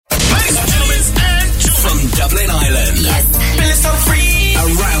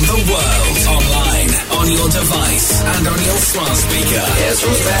device and on your smart speaker. Guess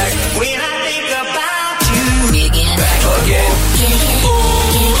who's back? When I think about you, back again.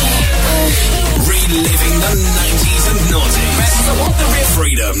 Reliving the 90s and noughties. I want the real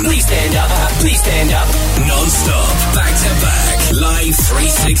Freedom. Please stand up, please stand up. Non-stop, back to back, live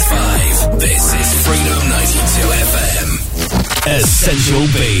 365. This is Freedom 92 FM. Essential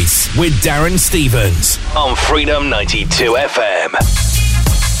Beats with Darren Stevens on Freedom 92 FM.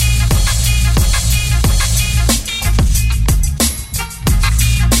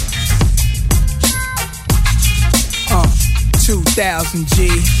 2000 G.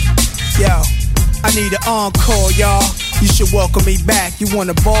 Yo, I need an encore, y'all. You should welcome me back. You want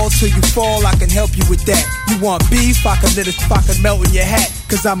a ball till you fall, I can help you with that. You want beef, I can melt in your hat.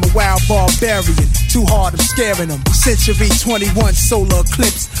 Cause I'm a wild barbarian, too hard, I'm scaring them. Century 21 solar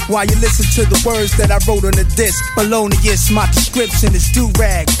eclipse. While you listen to the words that I wrote on the disc. Melonious, my description is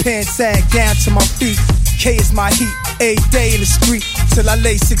do-rag. Pants sag down to my feet. K is my heat, a day in the street till I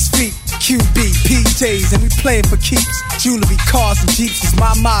lay 6 feet. QB, PJs, and we playing for keeps. Jewelry, cars, and Jeeps is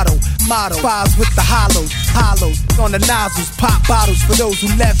my motto. Fives with the hollows on the nozzles, pop bottles for those who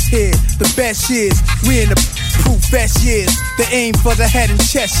left here. The best years, we in the proof best years. The aim for the head and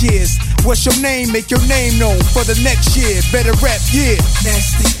chest years. What's your name? Make your name known for the next year. Better rap, yeah.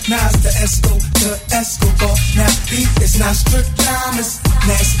 Nasty, Nas the Esco, the Escobar. Now he is Nostradamus.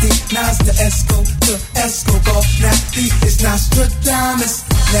 Nasty, Nas the Esco, the Escobar. Now he is Nostradamus.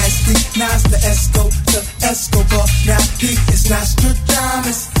 Nasty, Nas the Esco, the Escobar. Now he is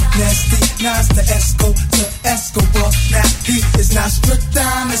Nostradamus. Nasty, Nas the Esco, the Escobar. Now he is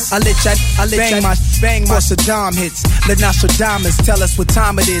Nostradamus. I bang my Saddam hits. Let Nostradamus tell us what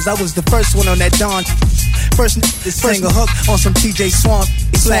time it is. I was the first one on that dawn. First to sing a hook on some TJ Swan.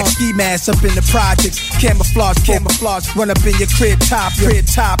 Black ski mask up in the projects. Camouflage. Run up in your crib top.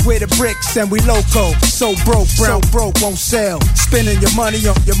 Where the bricks and we loco. So broke, won't sell. Spending your money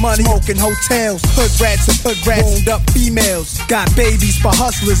on your money. Smoking hotels. Hood rats, wound up females. Got babies for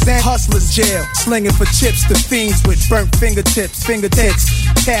hustlers and hustlers jail. Slinging for chips to fiends with burnt fingertips.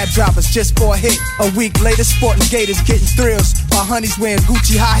 Cab drivers just for a hit. A week later, sporting gators getting thrills. My honey's wearing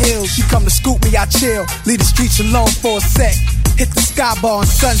Gucci high heels. She come to scoop me, I chill. Leave the streets alone for a sec. Hit the sky bar on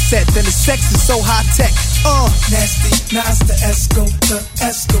sunset, then the sex is so high tech. Nasty, Nas the Esco, the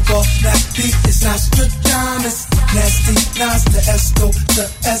Escobar. Now he is Nostradamus. Nasty, Nas the Esco, the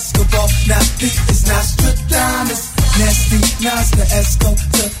Escobar. Now he is Nostradamus. Nasty, Nas the Esco,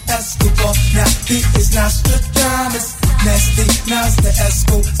 the Escobar. Now he is Nostradamus. Nasty, Nas the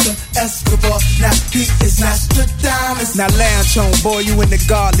Esco, the Escobar. Now he is Nostradamus. Now lounge home, boy, you in the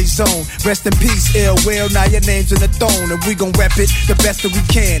godly zone. Rest in peace, ill will. Now your name's in the throne, and we gon' rep it the best that we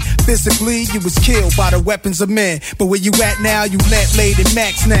can. Physically, you was killed by the weapons of men, but where you at now? You laid in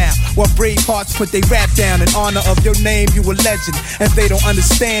max now. While brave hearts put they rap down in honor of your name, you a legend. And they don't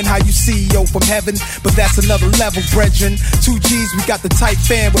understand how you CEO from heaven, but that's another level, brethren. 2 G's, we got the tight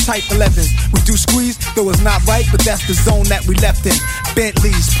fan with type 11s. We do squeeze, though it's not right, but that's the zone that we left in.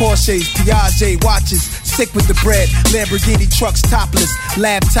 Bentleys, Porsches, Piaget watches, sick with the bread. Lamborghini trucks topless,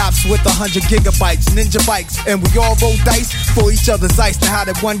 laptops with 100 gigabytes, ninja bikes, and we all roll dice for each other's ice. Now how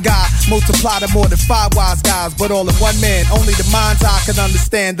that one guy multiply to more than 5 wise guys, but all in one man. Only the mind's eye can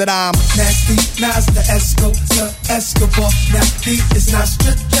understand that I'm Nasty, Nas the Esco, the Escobar. Now he is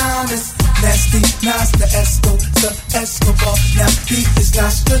Nostradamus. Nasty, Nas the Esco, the Escobar. Now he is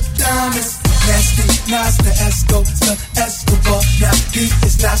Nostradamus. Nasty, Nas the Esco, the Escobar. Now he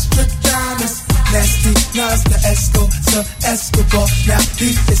is Nostradamus. Nasty, Nas the Esco, the Escobar. Now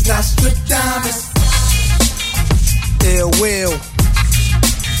he is Nostradamus. Ill will,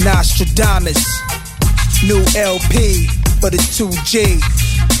 Nostradamus. New LP for the 2G.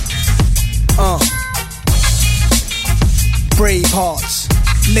 Brave Hearts,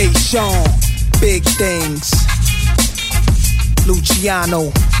 Nation, Big Things.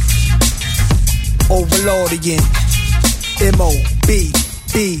 Luciano, Overlordian,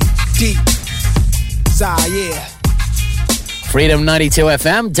 M.O.B.B.D. Zaire. Freedom 92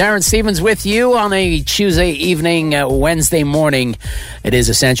 FM. Darren Stevens with you on a Tuesday evening, Wednesday morning. It is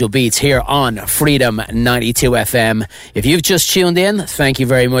Essential Beats here on Freedom 92 FM. If you've just tuned in, thank you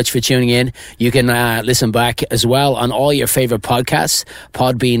very much for tuning in. You can listen back as well on all your favourite podcasts.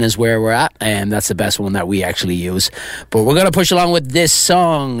 Podbean is where we're at, and that's the best one that we actually use. But we're going to push along with this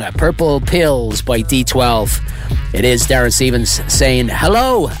song, Purple Pills by D12. It is Darren Stevens saying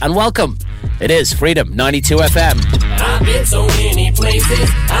hello and welcome. It is Freedom 92 FM. I've been so many places,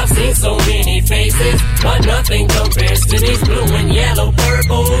 I've seen so many faces, but nothing compares to these blue and yellow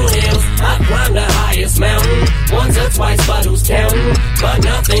purple hills. I've climbed the highest mountain, once or twice, but who's counting? But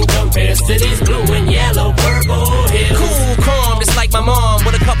nothing compares to these blue and yellow purple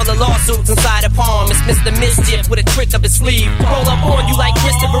Mr. Mischief with a trick up his sleeve. Roll up on you like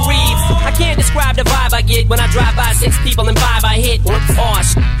Christopher Reeves. I can't describe the vibe I get when I drive by 6 people and 5 I hit.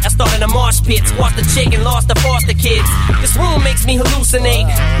 I started a marsh pit, squashed the chick and lost the foster kids. This room makes me hallucinate,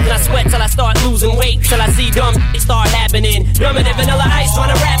 and I sweat till I start losing weight, till I see dumb shit start happening. Dumber than Vanilla Ice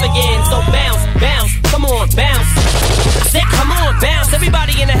trying to rap again. So bounce, bounce, come on, bounce. I said, come on, bounce.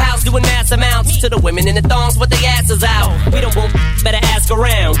 Everybody in the house doing mass amounts. To the women in the thongs with their asses out. We don't want, better ask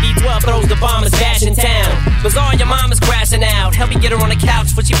around. D12 throws the bombers dash in town. Bazaar, your mama's crashing out. Help me get her on the couch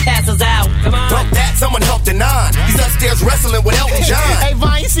before she passes out. Come on. Bump that, someone help the 9. He's upstairs wrestling with Elton John. Hey,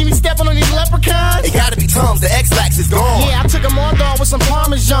 Vine, you see me stepping on these leprechauns? It gotta be Tom's, the X-Lax is gone. Yeah, I took them on dog with some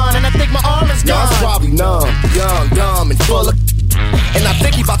Parmesan, and I think my arm is gone. Y'all's probably numb, young, dumb, and full of. And I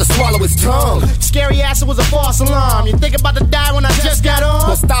think he about to swallow his tongue. Scary ass, it was a false alarm. You think about to die when I just got on?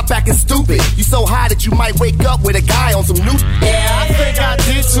 Well, stop acting stupid. You so high that you might wake up with a guy on some new. Yeah, I think I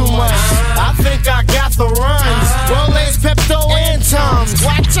did too much. I think I got the runs. Rolaids, Pepto, and Tums.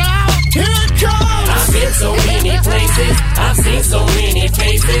 Watch out, here it comes. I've been so many places, I've seen so many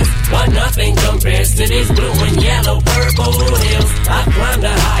faces, but nothing compares to these blue and yellow purple hills. I've climbed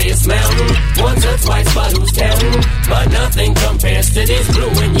the highest mountain, once or twice, but who's counting? But nothing compares to these blue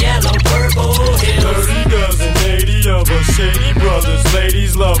and yellow purple hills. 30 dozen, 80 of us, shady brothers,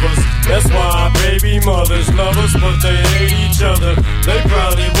 ladies love us. That's why baby mothers love us, but they hate each other. They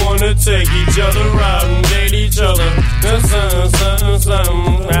probably wanna take each other out and date each other. That's something,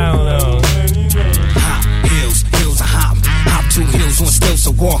 I don't know. Hop, hills, hills, I hop. Hop 2 hills on stilts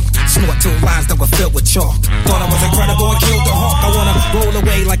to walk. Snort 2 lines that were filled with chalk. Thought I was incredible and killed the hawk. I wanna roll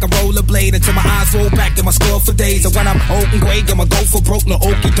away like a rollerblade until my eyes roll back and my score for days. And when I'm old and gray, I'ma go for broke. No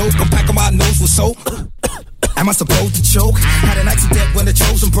okie doke, I'm packing my nose with soap. Am I supposed to choke? Had an accident when the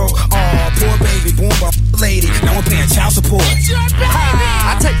chosen broke. Aw, poor baby, born by a lady. Now I'm paying child support.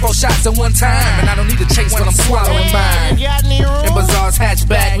 I take 4 shots at one time, and I don't need to chase when I'm swallowing mine. In Bazaar's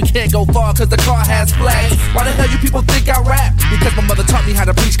hatchback, we can't go far cause the car has flags. Why the hell you people think I rap? Because my mother taught me how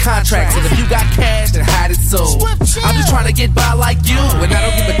to breach contracts, and if you got cash, then hide it so. I'm just trying to get by like you, and I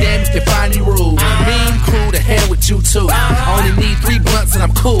don't give a damn if you find me rude. Mean crew, to hell with you too. I only need 3 blunts and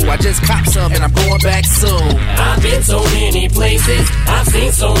I'm cool. I just cop some and I'm going back soon. I've been so many places, I've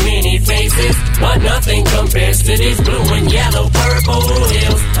seen so many faces, but nothing compares to these blue and yellow purple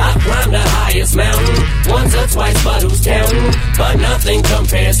hills. I've climbed the highest mountain, once or twice, but who's counting? But nothing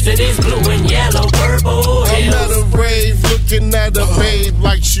compares to these blue and yellow purple hills. I'm at a rave, looking at a babe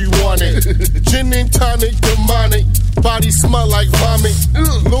like she wanted. Gin and tonic, demonic, body smell like vomit.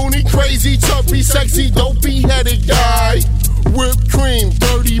 Loony, crazy, chubby, sexy, dopey headed guy. Whipped cream,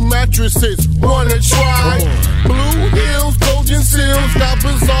 dirty mattresses, wanna try? Blue Hills, Golden Seals, got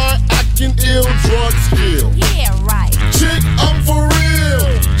Bazaar, acting ill, drug skill. Yeah, right. Chick, I'm for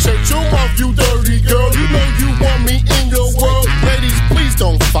real. Shut your mouth, you dirty girl. You know you want me in your world. Ladies, please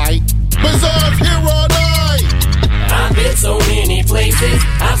don't fight. Bazaar's here all night. I've been so many places,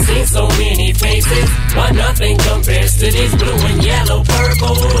 I've seen so many faces, but nothing compares to these blue and yellow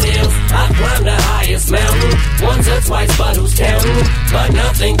purple hills. I've climbed the highest mountain, once or twice, but who's counting? But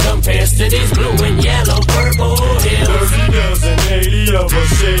nothing compares to these blue and yellow purple hills. 30 dozen, 80 of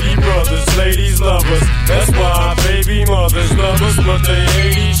us, shady brothers, ladies love us. That's why baby mothers love us, but they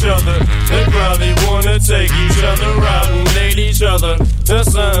hate each other. They probably wanna take each other out and date each other.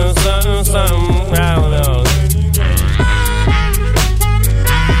 That's something, I don't know.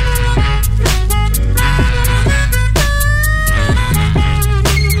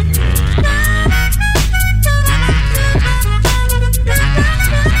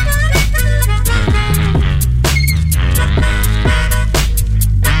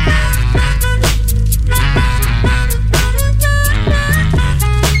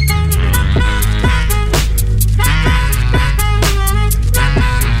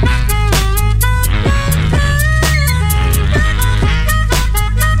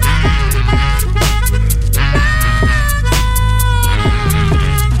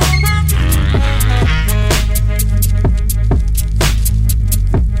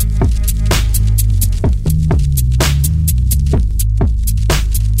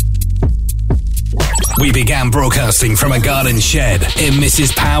 We began broadcasting from a garden shed in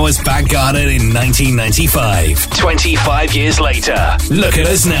Mrs. Power's back garden in 1995. 25 years later, look at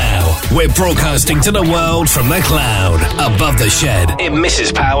us now. We're broadcasting to the world from the cloud, above the shed in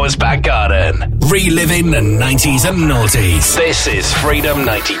Mrs. Power's back garden. Reliving the 90s and noughties. This is Freedom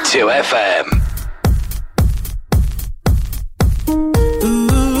 92 FM.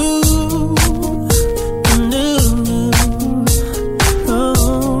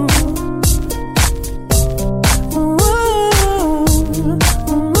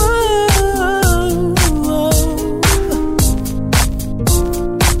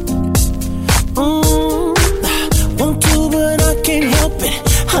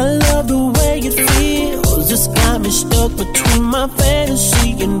 stuck between my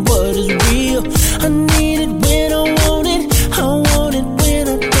fantasy and what is real. I need it when I want it when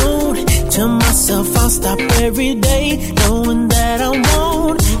I don't. Tell myself I'll stop every day, knowing that I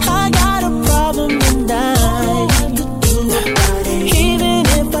won't. I got a problem and even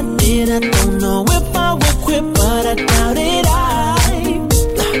if I did, I don't know if I would quit, but I doubt it. I'm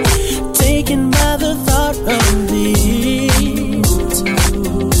taken by the thought of this,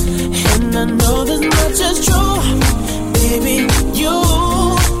 and I know this much is true. Baby, you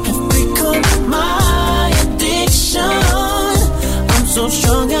have become my addiction. I'm so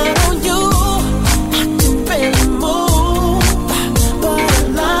strung out on you, I can barely move, but I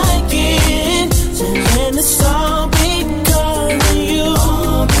like it, and it's all because of you.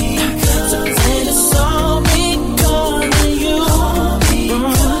 And it's all because of you.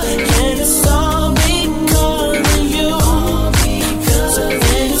 And it's all because of you.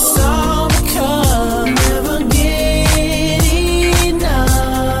 And it's all because never get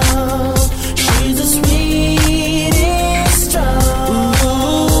enough. She's the sweetest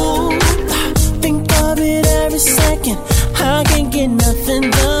drug. Think of it every second. I can't get nothing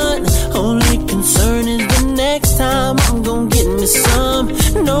done. Only concern is the next time I'm gonna get me some.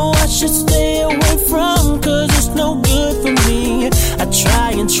 No, I should stay away from, cause it's no good for me. I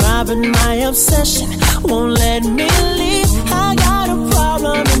try and try, but my obsession won't let me leave. I got a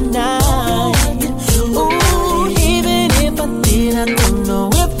problem tonight. Ooh, even if I did, I don't know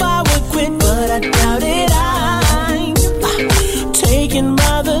if I would quit, but I doubt it. I'm taken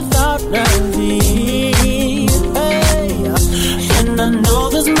by the thought of it. Hey, and I know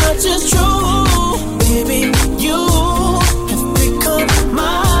this much is true. Baby, you have become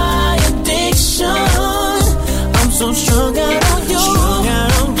my addiction. I'm so strung out on you.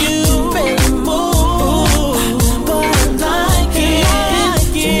 Barely move, but I like it.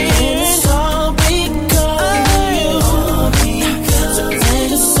 It's all because of you.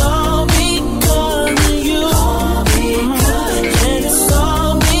 It's all because of you. And it's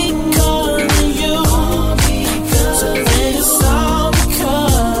all because of you. It's all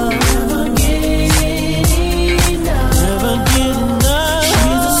because never get enough.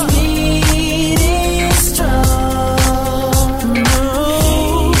 She's the sweetest drug.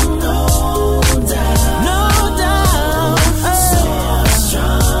 No doubt. So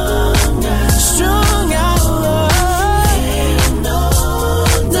strung out.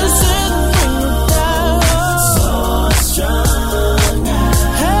 This is so strung out.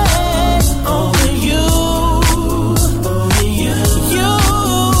 Hey, only you.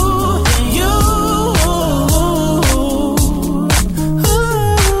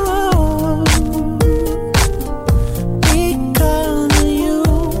 Because of you,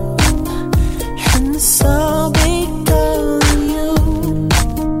 and it's all because of you.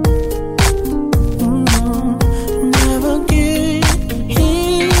 Never get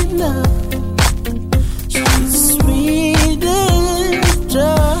enough. She's the sweetest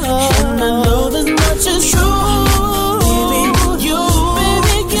drug, and I know this much is true. Baby, you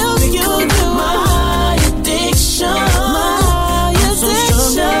become my addiction. I'm so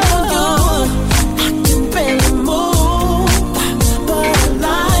strung out on you, I can barely move, but I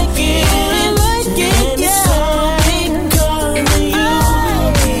like it. And it's all because of you. And it's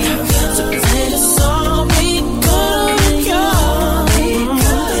all because of you.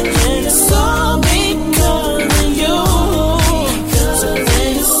 And it's all because of you.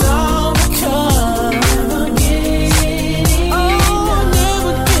 And it's all because never get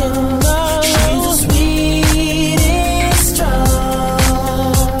enough. She's the sweetest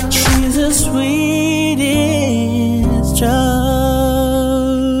drug. She's the sweetest drug.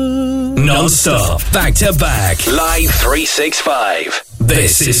 Non-stop, back-to-back, live 365.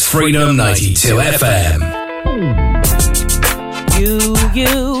 This is Freedom 92 FM. You,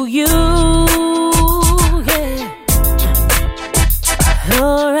 yeah.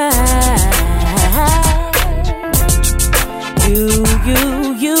 Alright. You, yeah.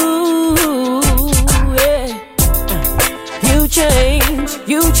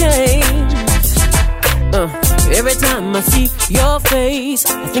 You change. Every time I see your face,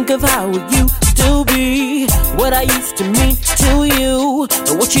 I think of how it used to be, what I used to mean to you,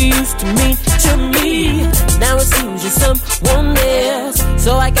 and what you used to mean to me. Now it seems you're someone else,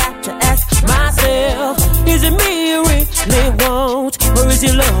 so I got to ask myself, is it me you really want, or is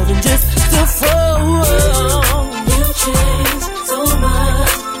your loving just the phone? You changed so much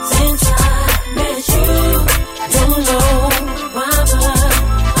since I met you. Don't know why, but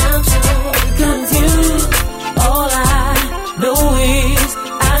I'm so confused. All I know is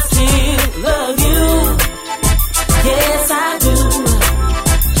I still love you. Yes, I do.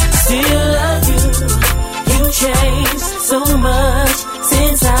 Still love you. You changed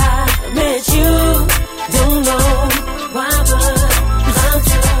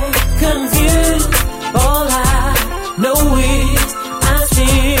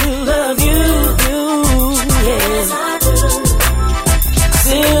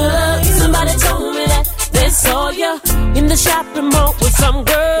from,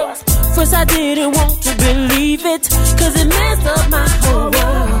 girl. First I didn't want to believe it, cause it messed up my whole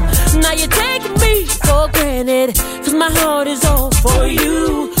world. Now you're taking me for granted, cause my heart is all for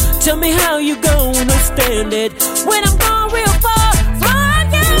you. Tell me how you gonna stand it when I'm gone real far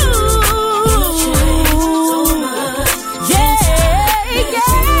from you.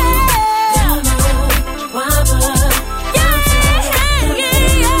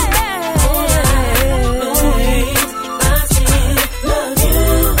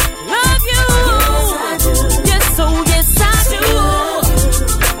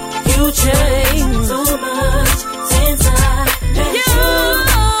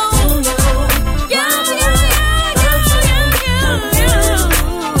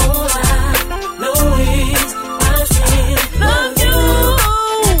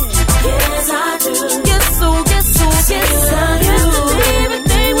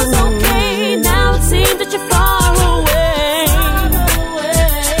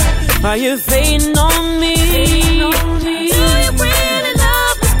 Are you fading on me? Do you really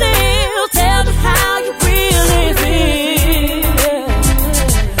love me still? Tell me how you really feel.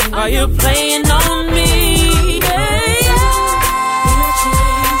 Are you playing on me?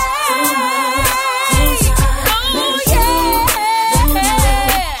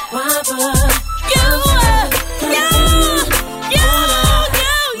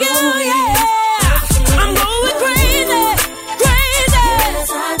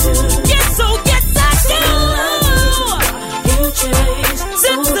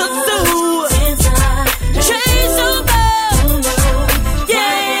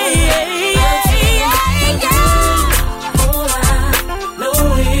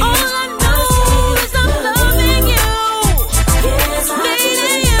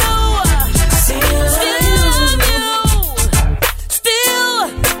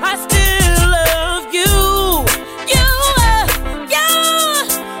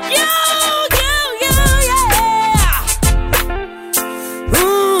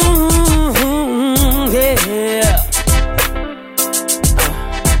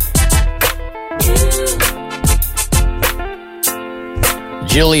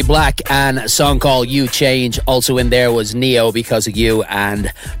 Julie Black and a song called You Change. Also in there was Neo, Because of You, and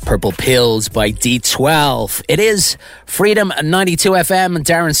Purple Pills by D12. It is Freedom 92 FM.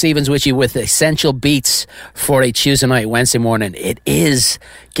 Darren Stevens with you with Essential Beats for a Tuesday night, Wednesday morning. It is,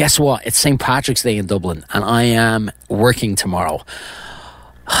 guess what? It's St. Patrick's Day in Dublin, and I am working tomorrow.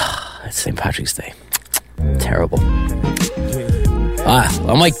 It's St. Patrick's Day. Terrible.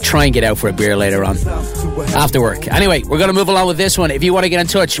 I might try and get out for a beer later on after work. Anyway, we're going to move along with this one. If you want to get in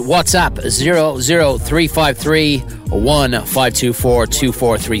touch, WhatsApp 00353 1524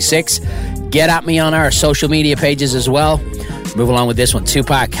 2436. Get at me on our social media pages as well. Move along with this one.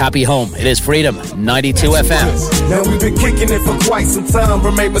 Tupac, Happy Home. It is Freedom 92 FM. Now we've been kicking it for quite some time.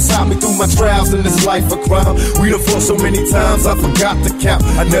 Remain beside me through my trials in this life of crime. We done fought so many times I forgot to count.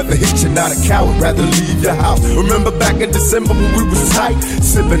 I never hit you, not a coward, rather leave your house. Remember back in December when we was tight,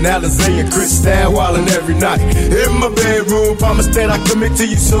 sipping Alizé and Cristal, wildin' every night. In my bedroom, promise that I commit to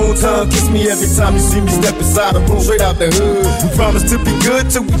you soon. Tongue kiss me every time you see me step inside the room, straight out the hood. We promise to be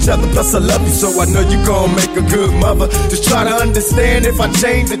good to each other, plus I love you, so I know you gon' make a good mother. Just try to understand if I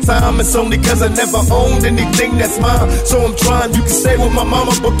change the time, it's only cause I never owned anything that's mine. So I'm trying, you can stay with my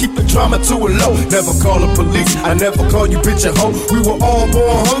mama, but keep the drama to a low. Never call the police, I never call you bitch a hoe. We were all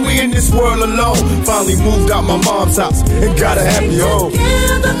born hungry in this world alone. Finally moved out my mom's house and got a happy home.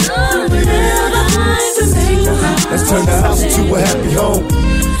 Let's turn the house into a happy home.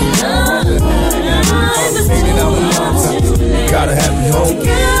 Hanging out my mom's house, got a happy home.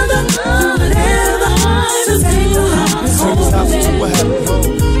 Let's turn this house into a happy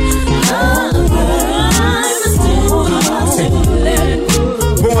home.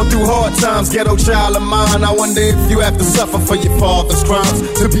 Going through hard times, ghetto child of mine. I wonder if you have to suffer for your father's crimes.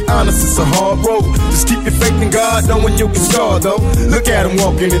 To be honest, it's a hard road. Just keep your faith in God, knowing you'll get scarred though. Look at him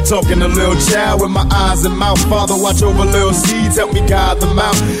walking and talking, a little child with my eyes and mouth. Father, watch over little seeds, help me guide them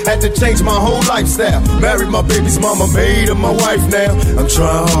out. Had to change my whole lifestyle. Married my baby's mama, made her my wife now. I'm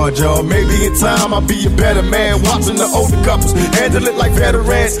trying hard, y'all. Maybe in time I'll be a better man. Watching the older couples handle it like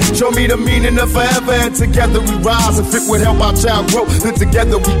veterans. Show me the meaning of forever, and together we rise. If it would help our child grow, then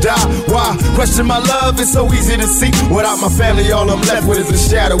together we die. Why? Question my love, it's so easy to see. Without my family, all I'm left with is a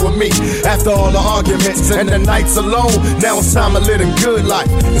shadow of me. After all the arguments and the nights alone, now it's time to live a good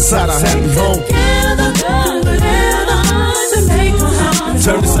life inside our happy home.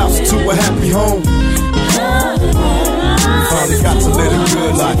 Turn this house into a happy home. Finally got to live a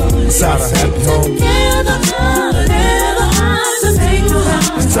good life inside our happy home.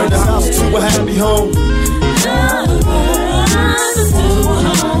 Let's turn this house into a happy home.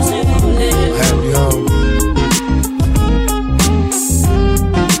 Happy home.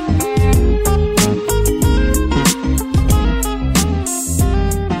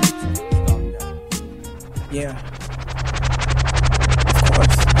 Yeah. Of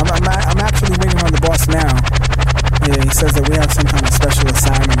course. I'm actually waiting on the boss now. Yeah, he says that we have some kind of special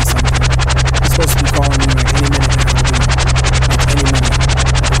assignment or something. He's supposed to be calling me like any minute now. Like any minute.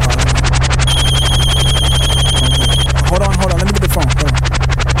 Hold on. Let me get the phone. Hold on.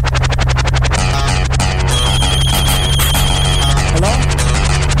 Hello?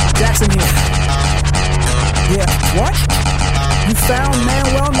 Jackson here. Yeah. What? You found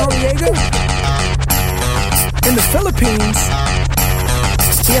Manuel Noriega? In the Philippines?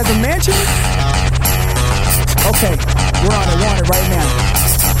 He has a mansion? Okay, we're on it right now.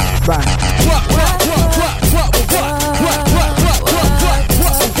 Bye.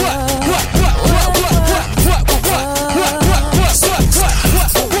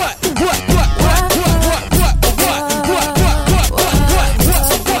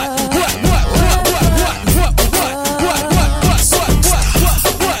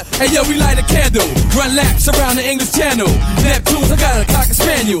 Hey yo, we light a candle, run laps around the English Channel. Neptunes, I got a cocker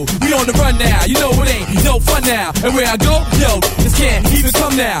spaniel. We on the run now, you know it ain't no fun now. And where I go, yo, this can't even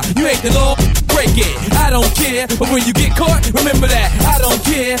come now. You ain't the law, break it. I don't care, but when you get caught, remember that I don't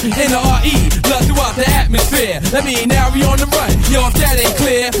care. N-R-E, love throughout the atmosphere. That mean now we on the run, yo, if that ain't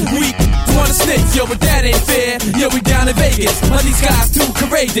clear, we wanna snitch, yo, but that ain't fair. Yo, we down in Vegas, all these guys too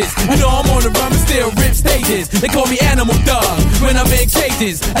courageous. You know I'm on the run, but still rip stages. They call me Animal Dog when I'm in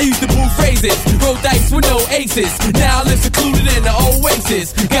cages. I used to move phrases, roll dice with no aces. Now I live secluded in the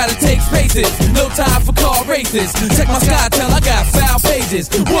oasis. Gotta take spaces, no time for car races. Check my sky, tell I got foul pages.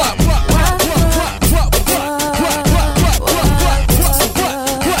 What?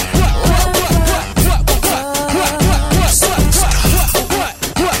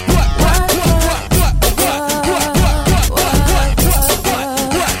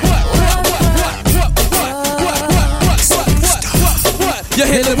 You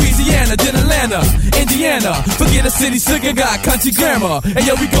hit Louisiana, then Atlanta, Indiana. Forget a city slicker, got country grammar. And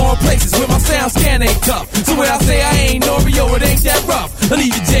yo, we going places where my sound scan ain't tough. So when I say I ain't Oreo, it ain't that rough. I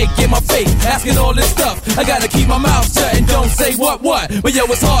leave you Jake in my face, asking all this stuff. I gotta keep my mouth shut and don't say what. But yo,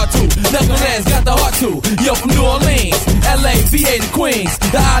 it's hard to. Knuckleheads got the heart to. Yo, from New Orleans, LA, VA to Queens,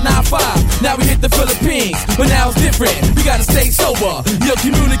 the I-95. Now we hit the Philippines, but now it's different. We gotta stay sober. Yo,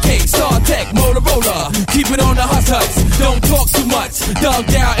 communicate, Star Tech, Motorola. Keep it on the hush. Don't talk too much. Dug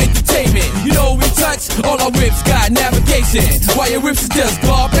down entertainment. You know we touch. All our whips got navigation. While your whips is just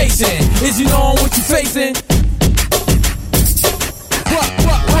garbation. Is you knowing what you facing?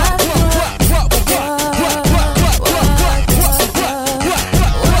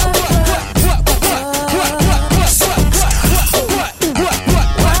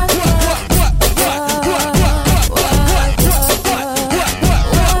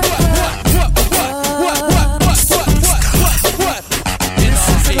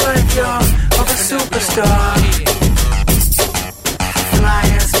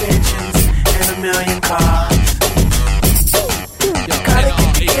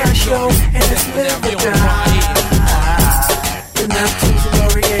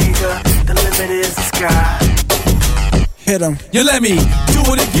 Hit 'em. You let me do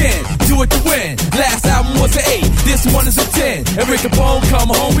it again, do it to win. Last album was an 8, this one is a 10. And Rick Capone come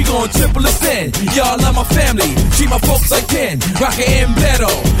home, we gon' triple ascend. Y'all love my family, treat my folks like kin. Rockin' Embledo,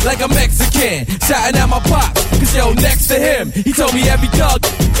 like a Mexican. Shouting out my pops, cause yo, next to him, he told me every dog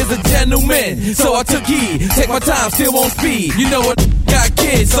is a gentleman. So I took heed, take my time, still on speed. You know what? Got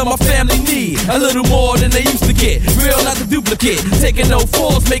kids, so my family need a little more than they used to get. Real, not the duplicate. Taking no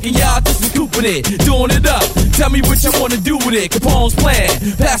falls, making y'all just recouping it. Doing it up. Tell me what you wanna do with it. Capone's plan.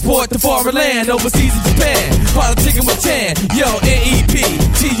 Passport to foreign land, overseas in Japan. Politicking with Tan. Yo,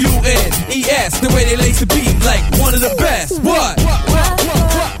 N-E-P-T-U-N-E-S. The way they lace the beat, like one of the best. What?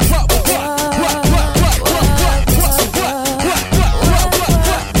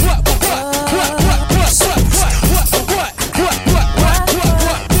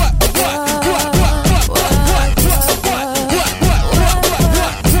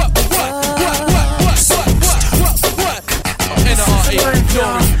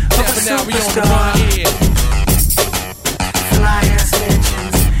 Now we on the run here. Fly ass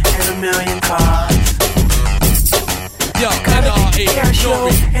mansions and a million cars. Yo, N-R-E,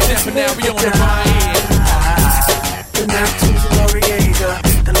 Nori, stepping now we on the run here. The Neptune's Noriega,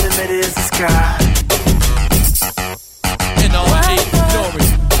 the limit is the sky. N-R-E, Nori.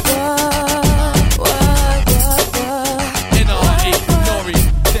 N-R-E, Nori,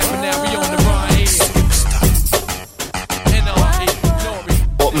 stepping now we on the run here. N-R-E.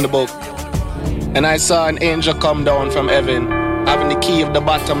 opened the book, and I saw an angel come down from heaven, having the key of the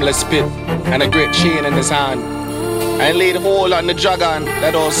bottomless pit and a great chain in his hand. And laid hold on the dragon,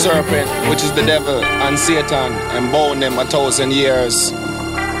 that old serpent, which is the devil and Satan, and bound them 1,000 years.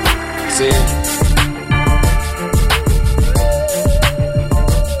 See?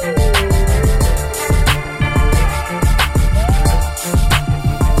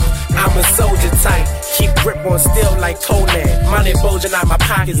 I'm a soldier type, keep grip on steel like Conan. Money bulging out my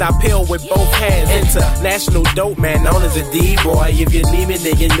pockets, I peel with both hands. International dope man, known as a D-boy. If you need me,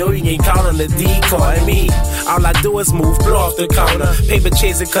 then you know you ain't calling the decoy. Me, all I do is move, blow off the corner. Paper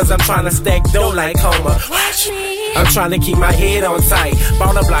chasing cause I'm trying to stack dough like Homer. Watch me. I'm trying to keep my head on tight.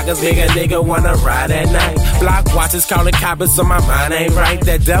 Baller blockers make a nigga wanna ride at night. Block watchers calling coppers so my mind ain't right.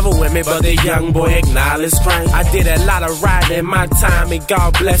 That devil with me, but the young boy acknowledge strength. I did a lot of riding in my time, and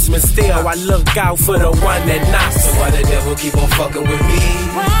God bless me still. I look out for the one that knocks. So why the devil keep on fucking with me?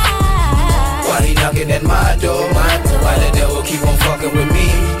 Why he knocking at my door? Why the devil keep on fucking with me?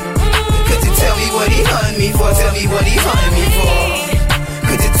 Could you tell me what he hunting me for? Tell me what he hunting me for.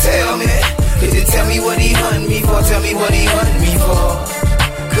 Could you tell me? Could you tell me what he hunting me for? Tell me what he hunting me for.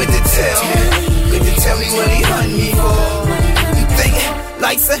 Could you tell me? Could you tell me what he hunting me for? You think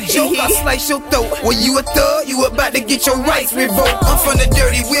life's a joke? I slice your throat. When you a thug, you about to get your rights revoked. I'm from the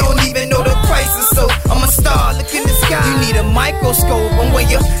dirty, we don't even know the price of soap. I'm a star, look in the sky. You need a microscope. I'm when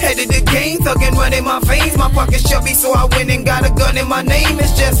you're head of the game, thuggin' running my veins. My pocket's chubby, so I went and got a gun in my name.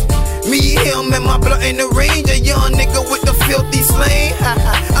 It's just me, him, and my blunt in the range. A young nigga with the filthy slang.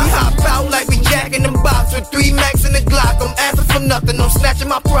 I hop out like we Jack in the box with 3 Max in the Glock. I'm asking for nothing, I'm snatching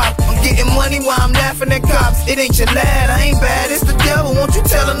my prop. I'm getting money while I'm laughing at cops. It ain't your lad, I ain't bad, it's the devil. Won't you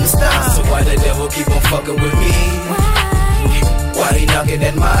tell him to stop? So why the devil keep on fucking with me? Why he knocking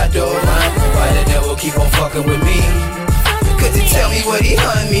at my door? Why the devil keep on fucking with me? Could you tell me what he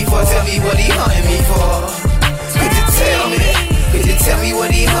hunting me for? Tell me what he hunting me for. Could you tell me? Could you tell me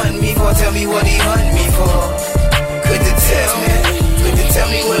what he hunting me for? Tell me what he hunting me for. Could you tell me? Could you tell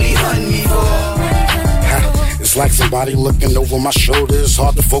me what he hunting me for? It's like somebody looking over my shoulder. It's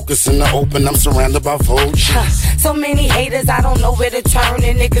hard to focus in the open. I'm surrounded by vultures. So many haters, I don't know where to turn.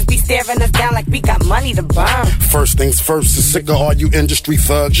 And niggas be staring us down like we got money to burn. First things first, is sick of all you industry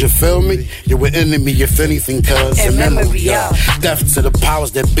thugs. You feel me? You're an enemy, if anything, cuz. In memory of death to the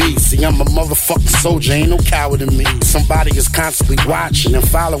powers that be. See, I'm a motherfucking soldier, ain't no coward in me. Somebody is constantly watching and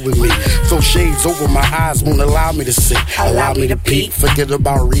following me. Throw shades over my eyes, won't allow me to see. Allow me to peek. Forget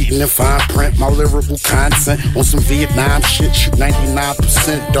about reading and fine print my lyrical content. On some Vietnam shit, shoot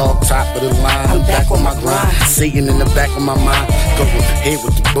 99%, dog, top of the line. I'm back on my grind, Satan in the back of my mind. Go ahead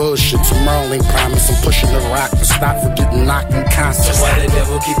with the bullshit, tomorrow ain't promise. I'm pushing the rock, but stop for getting knocked unconscious. So why the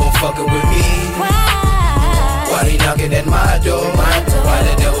devil keep on fucking with me? Why he knocking at my door? Why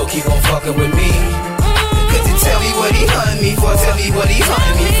the devil keep on fucking with me? Could you tell me what he hunting me for? Tell me what he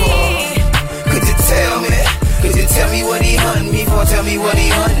hunting me for. Could you tell me? Could you tell me what he hunting me for? Tell me what he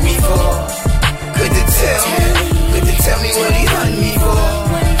hunting me for. Could you tell me? Could you tell me what he hunting me for?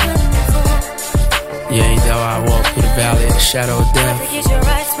 Yea, though I walk through the valley of the shadow of death,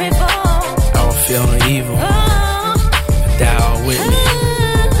 I will feel no evil, but thou art with me.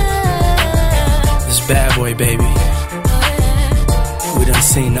 This bad boy, baby, we done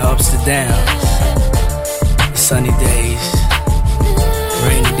seen the ups, the downs, the sunny days,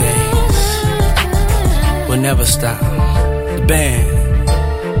 rainy days. We'll never stop. The band,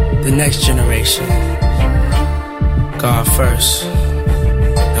 the next generation, God first,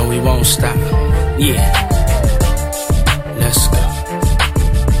 and we won't stop. Yeah, let's go.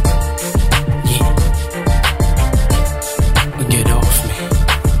 Yeah, get off me.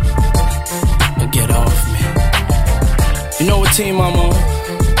 Get off me. You know what team I'm on?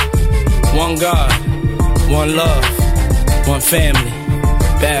 One God, one love, one family.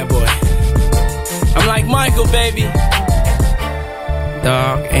 Bad boy. I'm like Michael, baby.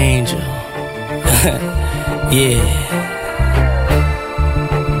 Dark angel. Yeah.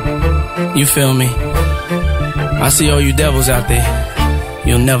 You feel me? I see all you devils out there.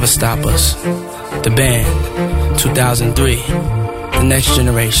 You'll never stop us. The band, 2003, the next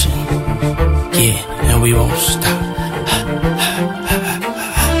generation. Yeah, and we won't stop.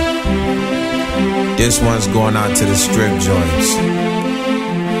 This one's going out to the strip joints.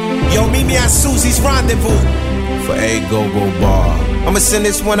 Yo, meet me at Susie's Rendezvous for a go-go bar. I'ma send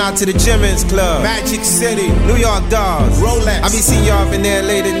this one out to the Jimmins Club, Magic City, New York Dolls, Rolex. I be seeing y'all up in there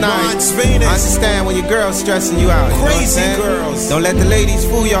late at night. I understand when your girl's stressing you out. Crazy girls. Don't let the ladies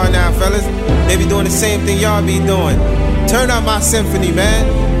fool y'all now, fellas. They be doing the same thing y'all be doing. Turn up my symphony, man.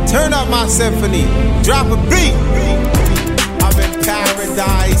 Turn up my symphony. Drop a beat. I'm in Paris.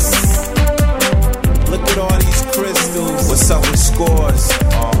 merchandise. Look at all these crystals. What's up with scores?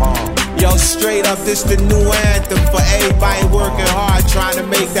 Yo, straight up, this the new anthem for everybody working hard trying to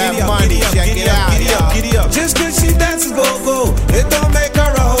make that money. Check it out, giddy up. Just cause she dances go-go, it don't make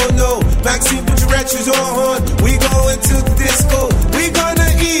her a hoe, no. Maxine, put your retros on, we going to the disco. We gonna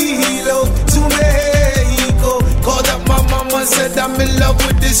ELO to Mexico. Called up my mama, said I'm in love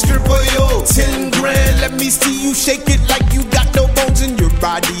with this stripper, yo. 10 grand, let me see you shake it like you got no bones in your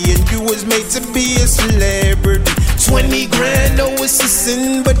body, and you was made to be a celebrity. 20 grand, no, it's a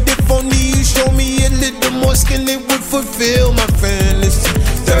sin, but if only you show me a little more skin, it would fulfill my fantasy.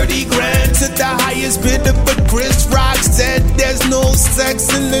 30 grand to the highest bidder, but Chris Rock said there's no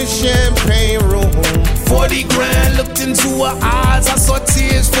sex in the champagne room. 40 grand, looked into her eyes, I saw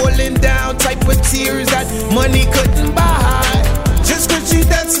tears falling down, type of tears that money couldn't buy. Just cause she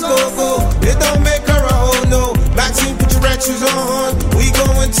dances go-go, it don't make her a hoe, no. Maxine, put your retros on, we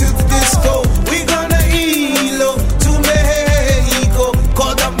going to the disco. We gonna ELO to Mexico.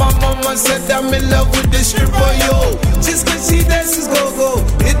 Called up my mama, said I'm in love with this stripper, yo. Just cause she dances go-go,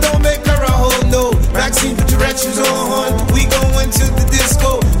 it don't make her a hoe, no. Maxine, put your retros on, we going to the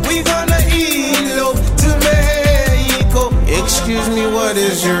disco. We gonna ELO to Mexico. Excuse me, what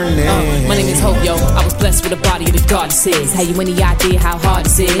is your name? My name is Hope, yo. I was blessed with a body of the goddesses. Have you any idea how hard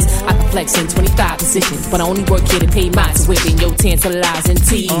this is? I can flex in 25 positions, but I only work here to pay my tuition. Yo, tantalizing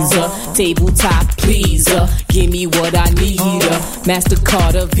teaser, tabletop pleaser. Give me what I need,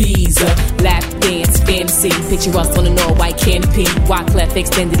 MasterCard or Visa. Lap dance fantasy. Picture us on an all-white canopy. Wyclef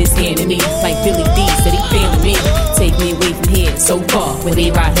extended his hand to me, like Billy D said he feeling me. Take me away from here, so far, where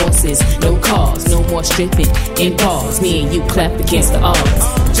they ride horses, no cars, no more stripping in bars. Me and you clap against the odds.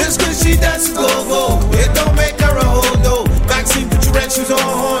 Just cause she dances go-go, it don't make her a hoe, no. Maxine, put your retros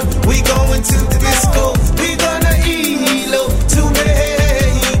on, we going to the disco. We gonna ELO to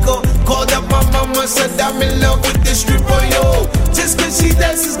Mexico. Called up my mama, said I'm in love with this stripper, yo. Just cause she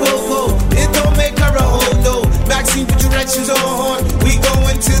dances go-go, it don't make her a hoe, no. Maxine, put your retros on, we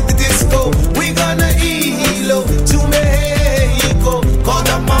going to the disco. We gonna ELO to Mexico. Called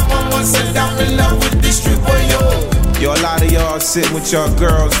up my mama, said I'm in love with this stripper, yo. Yo, a lot of y'all sitting with your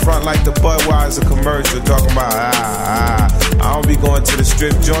girls front like the Budweiser commercial talking about, I don't be going to the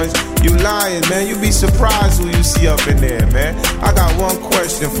strip joints. You lying, man. You be surprised who you see up in there, man. I got one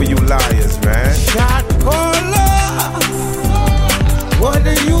question for you liars, man. Shot caller, what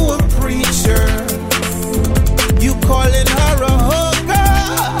are you, a preacher? You calling her a hooker?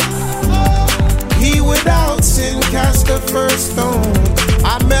 He without sin cast the first stone.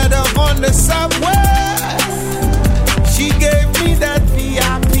 I met her on the subway. She gave me that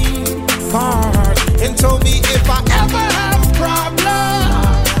VIP card and told me if I ever have a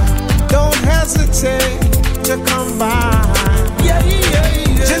problem, don't hesitate to come by. Yeah.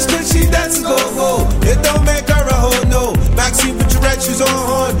 Just cause she dances go-go, it don't make her a hoe, no. Maxine, put your retros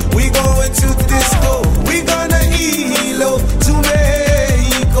on, we going to the disco. We gonna ELO to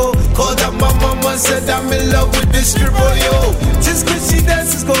Mexico. Called up my mama, said I'm in love with this stripper, yo. Just cause she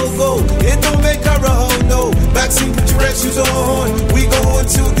dances go-go, it don't make her a hoe, no. Maxine, put your retros on, we going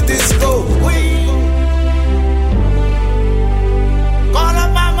to the disco. Call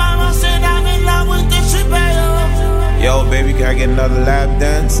up my mama, said I'm in love with this stripper, yo. Yo, baby, can I get another lap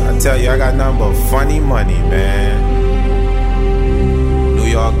dance? I tell you, I got nothing but funny money, man. New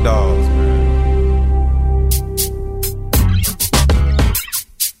York Dolls, man.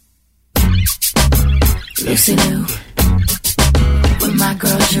 Lucy Lou, with my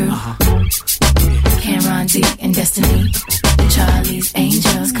girl Drew, Cameron D and Destiny, and Charlie's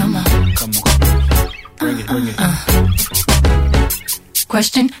Angels. Come on, bring it.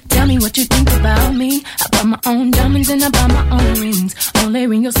 Question, tell me what you think about me. I buy my own diamonds and I buy my own rings. Only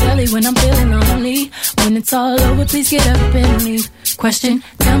ring your celly when I'm feeling lonely. When it's all over, please get up and leave. Question,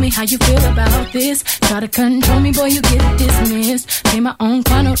 tell me how you feel about this. Try to control me, boy, you get dismissed. Pay my own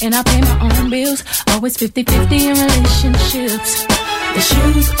condo and I pay my own bills. Always 50-50 in relationships. The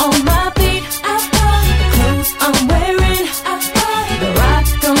shoes on my feet, I buy. The clothes I'm wearing, I buy. The rock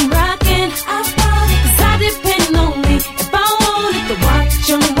I'm rocking, I buy. 'Cause I depend on me. If I want it, the watch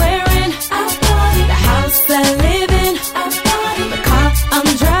I'm wearing, I buy. The house I live in, I buy. The car I'm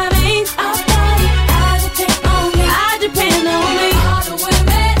driving, I buy. I depend on me. I depend on me. All the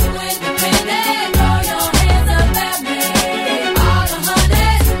women independent, throw your hands up at me. All the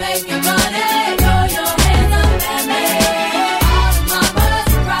honeys making money, throw your hands up at me. All the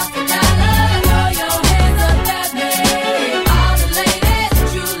mamas across the dollar, throw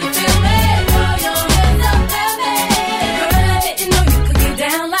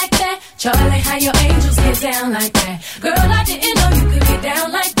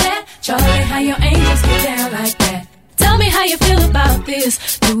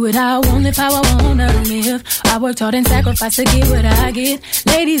what I want, live how I wanna live. I worked hard and sacrificed to get what I get.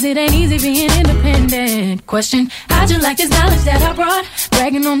 Ladies, it ain't easy being independent. Question, how'd you like this knowledge that I brought?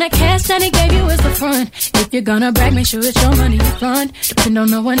 Bragging on that cash that he gave you as the front. If you're gonna brag, make sure it's your money you fund. Depend on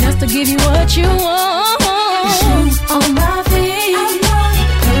no one else to give you what you want. Shoes on my feet,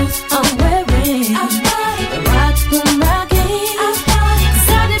 clothes I'm wearing, the watch on my game. 'Cause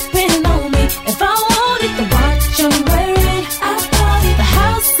I depend on me. If I want it, the watch I'm wearing, the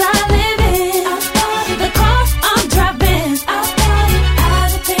house I live in, the car I'm driving. I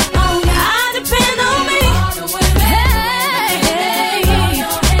depend on me. I depend on me. Hey,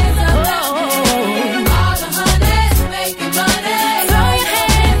 all the honeys making money. Throw your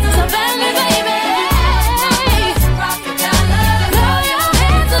hands up at me, baby. Rock the dollar. Throw your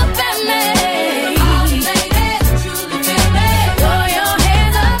hands up at me. All the ladies truly feel me. Throw your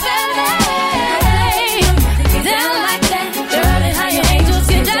hands up at me. Get down like that. Charlie, how your angels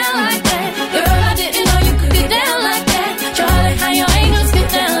get down like that. Girl, I didn't know you could get down like that. Charlie, how your angels get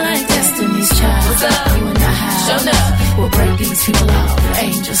down like that. Destiny's Child. What's up? You and I have. Show up. We'll break these people off,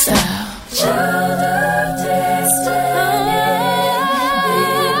 angel style. Child of destiny,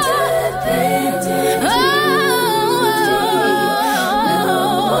 independent. No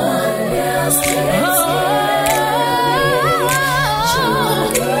one else can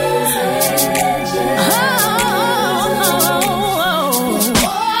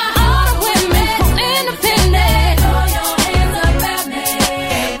all the women independent. Throw your hands up at me.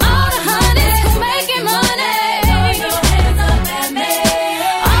 All the honeys who making money. Throw your hands up at me.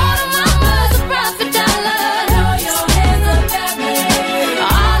 All the mamas who profit dollars. Throw your hands up at me.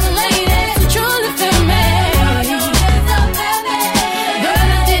 All the ladies who truly feel me. Throw your hands up at me. Girl,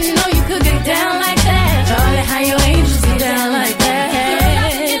 I didn't know you could get down like that. Charlie, how your angels get down like that.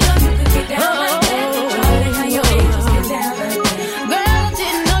 Charlie, how your angels get down like that. Girl, I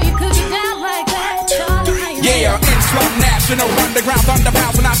didn't know you could get down like that. Charlie, how your Yeah, Islam National Underground Thunder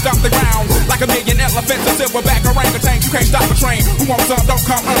pounds when I stomp the ground. Like a million elephants, a silverback orangutan. You can't stop a train. Who wants some? Don't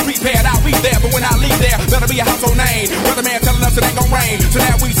come unprepared. I'll be there, but when I leave there, better be a household name. Weatherman telling us it ain't gon' rain. So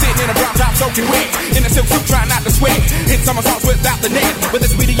now we sitting in a drop top soaking wet. In a silk suit trying not to sweat. Hit somersaults without the net. But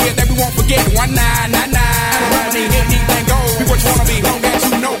this be the year that we won't forget. 1999. I don't need anything goes. Be what you wanna be. Long as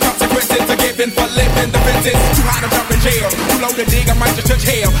you know consequences are given for living the fences. Too hot to jump in jail. Too low to dig, I might just touch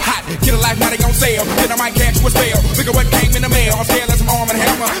hell. Hot, get a life, now they gon' sell. Then I might catch you a spell. Look at what came in the mail. I'm scared of some arm and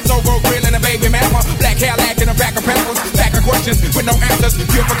hammer. So go grilling a baby mama. Black hair lacking a back of peppers. Back of questions with no answers.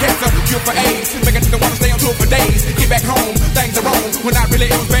 Cure for cancer, cure for AIDS. Make a nigga wanna stay on tour for days. Get back home, things are wrong. When I really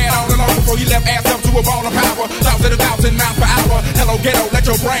it was bad all along before you left ass up to a ball of power. 1,000 miles per hour. Hello ghetto, let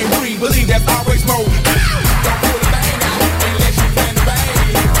your brain breathe. Believe there's always more. Don't pull the bang out unless you plan to bang.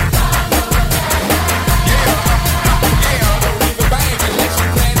 Don't leave a bang unless you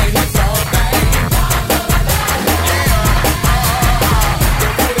plan to hit all bang.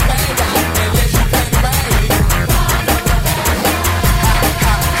 Don't pull the bang out unless you plan to bang.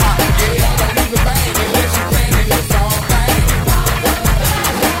 Don't leave a bang unless you plan to hit all bang.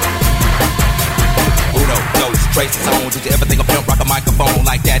 Uno, those traces on. Did you ever think of pimp rock a microphone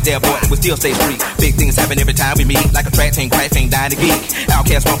like that there boy? We still stay street. Big things happen every time we meet. Like a track team, crack team, dying to geek.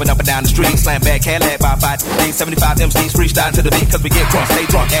 Outcast bumping up and down the street. Slam bag, Cadillac by 5 75 MCs freestyle to the beat. Cause we get drunk, stay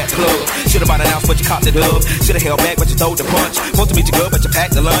drunk at the club. Should've bought an ounce, but you caught the dub. Should've held back, but you throwed the punch. Supposed to meet you good, but you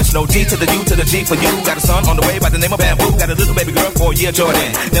packed the lunch. No G to the U to the G for you. Got a son on the way by the name of Bamboo. Got a little baby girl, 4-year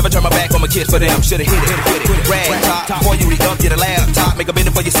Jordan. Never turn my back on my kids for them. Should've hit it, rag top. Before you re-up, get a laptop. Make a bid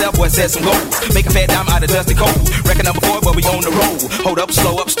for yourself, boy, set some goals. Make a fat dime out of dusty cold. Record number 4, but we on the road. Hold up,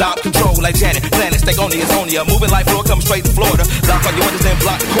 slow up, stop, control like Janet. Planet, stay on the Azonia. Moving like floor, coming straight to Florida. Lock on your windows, then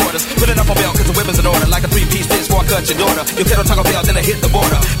block the quarters. Put it up on belt, cause the weapons in order. Like a 3-piece fist before I cut your daughter. You kettle Taco Bell, then I hit the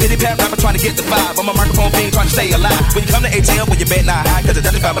border. Pity pat rapper trying to get the 5. I'm a microphone fiend trying to stay alive. When you come to ATL, when you bet not high, cause the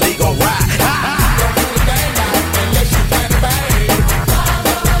Dutch family gon' ride. Don't do the bang out unless you plan to bang.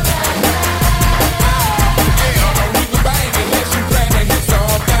 Don't leave a bang unless you plan to hit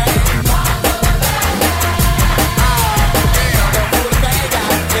all bang. Don't do the bang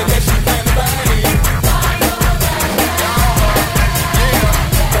out unless you plan to bang.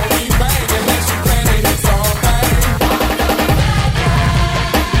 Don't leave bang unless you plan to hit all bang.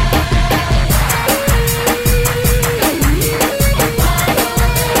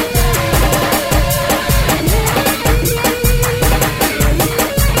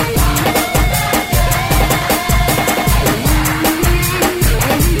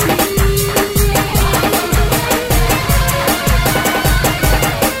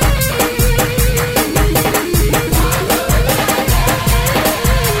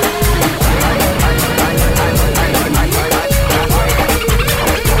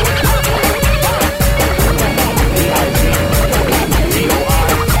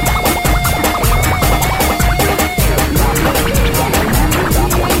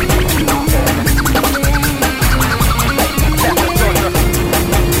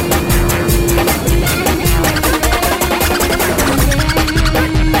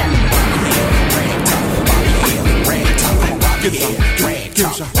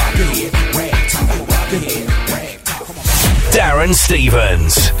 Darren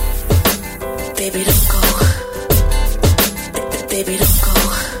Stevens. Baby, don't go. Baby, don't go.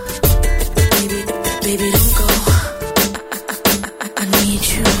 Baby, don't go. I need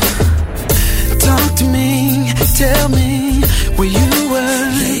you. Talk to me, tell me where you were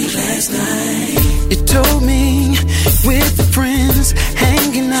late last night. You told me with the friends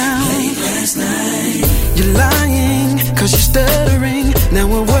hanging out late last night. You're lying, cause you're stuttering. Now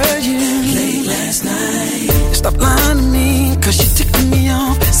where were you late last night? Stop lying to me, cause you're ticking me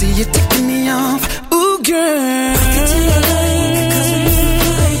off. See, you're ticking me off. Ooh, girl, I can tell you're lying, cause when you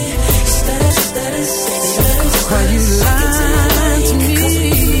play, stutter, why you lying to me?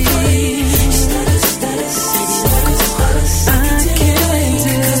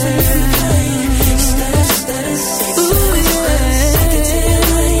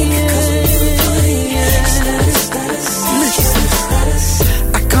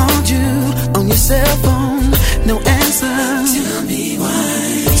 Cell phone, no answer. Tell me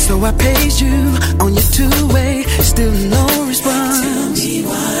why. So I paged you on your two-way, still no response. Tell me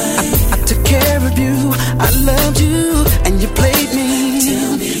why. I took care of you, I loved you, and you played me.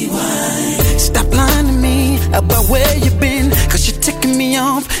 Tell me why. Stop lying to me about where you've been, cause you're ticking me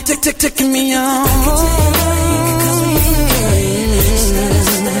off, ticking me off.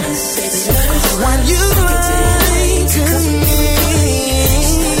 Why you lying to me?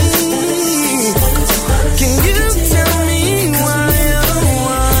 Can you tell me why?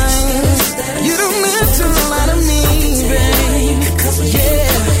 You don't have to lie to me, babe. Yeah.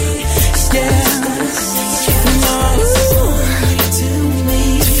 No.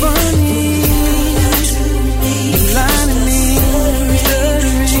 It's funny. You lie to me,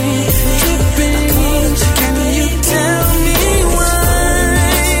 tripping. Can you tell me why?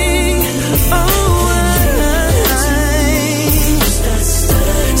 Oh,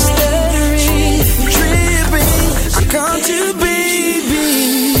 called you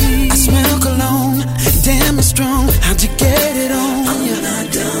baby. I smell cologne, damn it's strong. How'd you get it on? I'm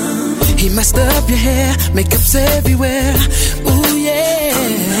not dumb. He messed up your hair, makeup's everywhere. Ooh yeah.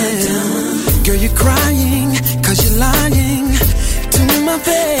 I'm not dumb. Girl, you're crying, cause you're lying to my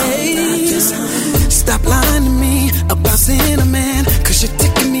face. Stop lying to me about seeing a man, cause you're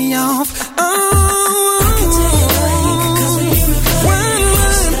ticking me off.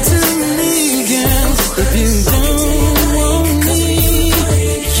 If you don't want me, you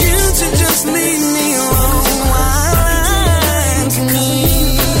should just leave me alone. To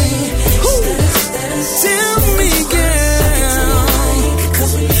me, tell me, girl,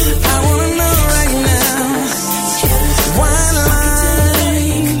 I wanna know right now. Why lie?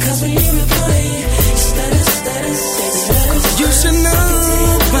 You should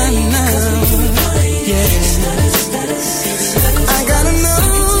know by now. Yeah, I gotta know.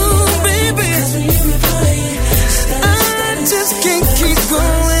 Just can't keep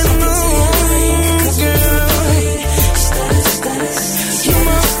going on, girl.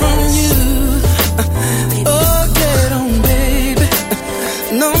 More from you. Oh, get on, baby.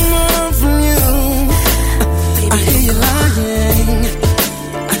 No more from you. I hear you lying.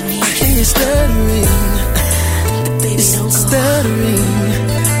 I hear you stuttering. Stuttering.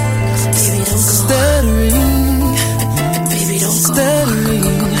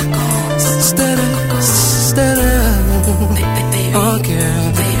 Stutter. Oh,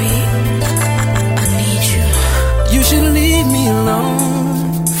 girl, baby, I need you. You should leave me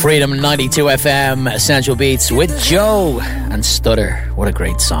alone. Freedom 92 FM, Essential Beats with Joe and Stutter. What a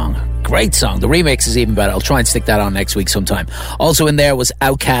great song. Great song. The remix is even better. I'll try and stick that on next week sometime. Also in there was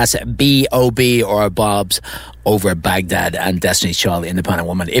Outkast, B.O.B. or Bob's Over Baghdad, and Destiny's Child, Independent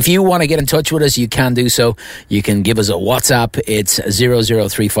Woman. If you want to get in touch with us, you can do so. You can give us a WhatsApp. It's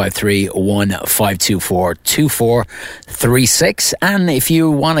 00353 1524 2436. And if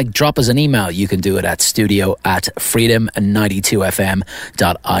you want to drop us an email, you can do it at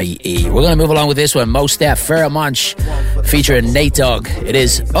studio@freedom92fm.ie. We're going to move along with this one. Mos Def, Pharoah Monch, featuring Nate Dogg. It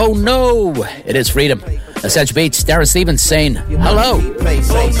is Oh No. It is Freedom. Essential Beats, Darren Stevens saying hello.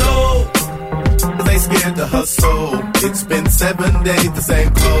 Oh no. They scared to hustle. It's been 7 days, the same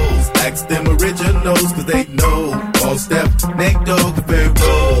clothes. Ask them originals, cause they know. All step, Nate Dogg, very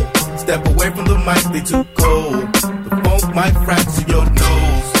roll. Step away from the mic, they too cold. The funk might fracture your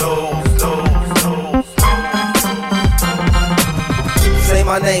nose. Say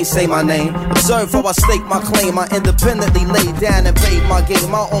my name ain't say my name. Observe how I stake my claim. I independently laid down and paid my game.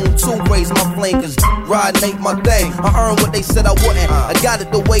 My own two ways, my flame, cause riding ain't my thing. I earned what they said I wouldn't. I got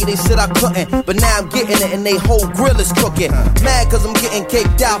it the way they said I couldn't. But now I'm getting it and they whole grill is cooking. Mad cause I'm getting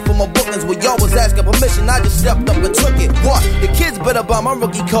caked out for my bookings. When y'all was asking permission, I just stepped up and took it. What? The kids better buy my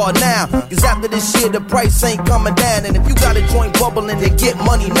rookie card now. Cause after this year, the price ain't coming down. And if you got a joint bubbling, then get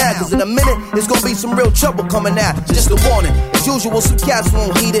money now. Cause in a minute, it's gonna be some real trouble coming out. Just a warning. As usual, some cats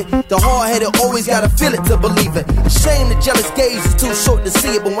won't heed it. The hard-headed always gotta feel it to believe it. A shame the jealous gaze is too short to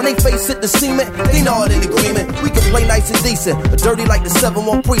see it. But when they face hit the cement, they know it in agreement. We can play nice and decent, but dirty like the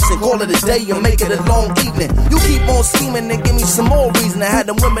 7-1 precinct. Call it a day and make it a long evening. You keep on scheming and give me some more reason. I had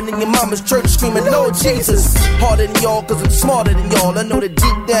them women in your mama's church screaming, Lord Jesus. Harder than y'all, cause I'm smarter than y'all. I know that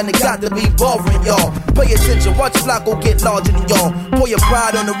deep down it got to be bothering y'all. Pay attention, watch Flacco get larger than y'all. Pour your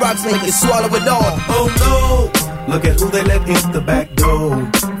pride on the rocks, make it swallow it all. Oh no, look at who they let in the back door.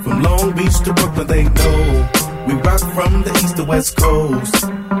 From Long Beach to Brooklyn, they know. We rock from the east to west coast.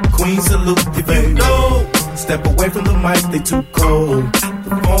 Queen salute if you know. Step away from the mic, they too cold.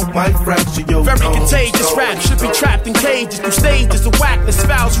 The funk might fracture your very nose. Contagious rap should be trapped in cages. Through stages of whackness,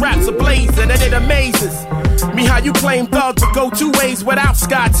 fouls, raps ablazing, and it amazes me how you claim thugs will go two ways without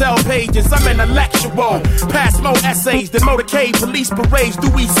SkyTel pages. I'm intellectual, pass more essays than motorcade, police parades,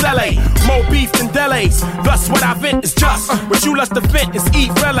 do we sell more beef than delays. Thus what I vent is just what you lust to vent is eat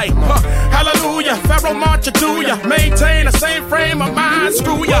relay. Hallelujah, Pharaoh marcher to ya, maintain the same frame of mind,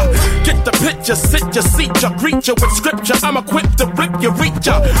 screw ya. Get the picture, sit ya, seat ya, greet ya with scripture. I'm equipped to rip ya, reach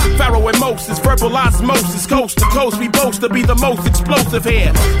ya. Pharaoh and Moses, verbal osmosis, coast to coast. We boast to be the most explosive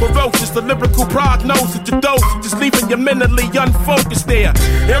here. Ferocious, the lyrical prognosis, the dose, just leaving you mentally unfocused there.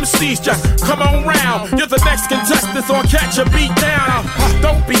 MCs just come on round. You're the next contestant on Catch a Beat Down.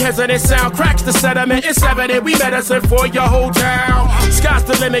 Don't be hesitant, sound cracks the sediment. It's evident we medicine for your whole town. Sky's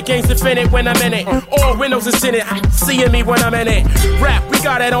the limit, game's infinite when I'm in it. All windows is in it, seeing me when I'm in it. Rap, we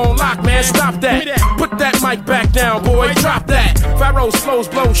got it on lock, man, stop that. Put that mic back down, boy, drop that. Pharaoh's flows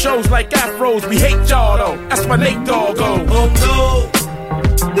blow shows like afros. We hate y'all though, that's my Nate dog go. Oh no,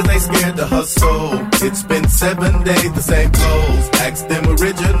 cause they scared to hustle. It's been 7 days, the same clothes. Ask them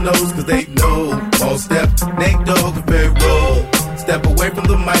originals, cause they know. All step, Nate Dogg, and Pharaoh. Step away from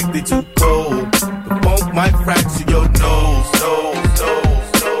the mic, they too cold. The funk might fracture your nose.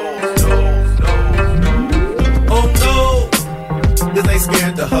 Cause they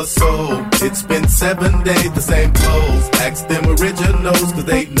scared to hustle. It's been 7 days, the same clothes. Ask them originals, cause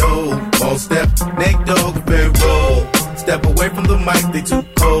they know. All step, Nate Dogg, and Pharaoh. Step away from the mic, they too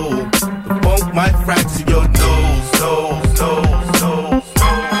cold. The funk might fracture your nose.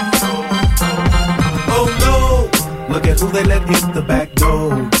 Oh no, look at who they let in the back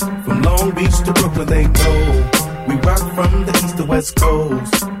door. From Long Beach to Brooklyn, they know. We rock from the east to west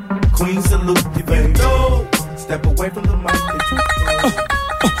coast. Queen salute if you know. Step away from the mic, they too cold.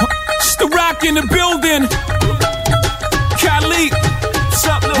 It's the rock in the building. Khalid,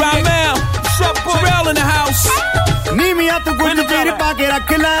 Ramel, Terrell in the house.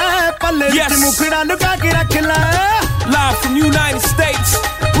 Yes. Live from United States,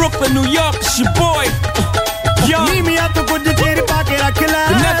 Brooklyn, New York, it's your boy. Young. The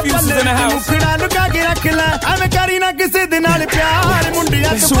nephews is in the house.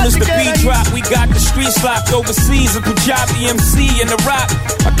 As soon as the beat drop, we got the streets locked overseas. A Punjabi MC in the rock.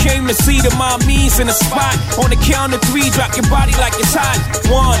 I came to see the mommies in the spot. On the count of 3, drop your body like it's hot.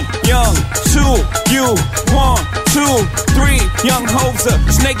 1, young, 2, you, 1, 2, 3. Young Hoser,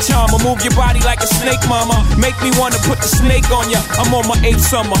 snake charmer. Move your body like a snake, mama. Make me wanna put the snake on ya. I'm on my 8th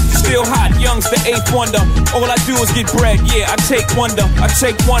summer. Still hot, young's the 8th wonder. All I do is get bread, yeah, I take wonder. I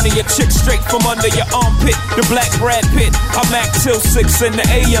take one of your chicks straight from under your armpit. The black Brad Pitt, I'm act till 6 in the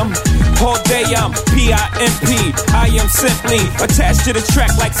AM. All day I'm P-I-M-P. I am simply attached to the track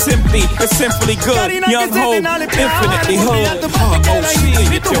like simply. It's simply good. Young Ho, infinitely hood. R-O-C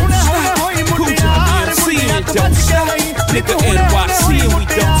and you don't stop. Kuja BMC and you don't stop. Nigga NYC and we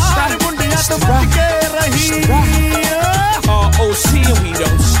don't stop. It's the rock. It's the rock. R-O-C and we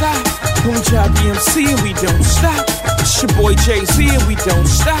don't stop. Kuja BMC and we don't stop. It's your boy Jay-Z and we don't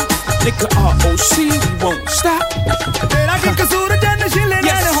stop. Nigga R-O-C and we won't stop.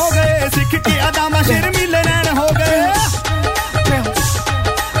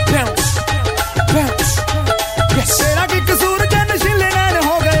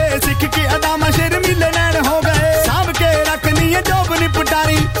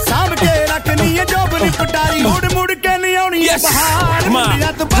 Yes. Yes, Ma,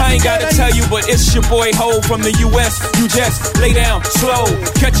 I ain't gotta tell you, but it's your boy Ho from the US. You just lay down slow.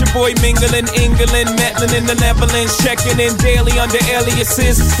 Catch your boy mingling, England, meddling in the Netherlands, checking in daily under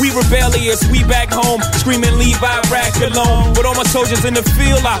aliases. We rebellious, we back home, screaming leave Iraq alone. With all my soldiers in the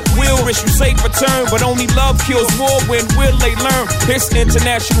field, I will risk you safe return, but only love kills war. When will they learn? This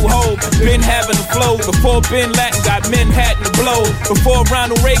international Ho been having the flow. Before Bin Laden got Manhattan to blow. Before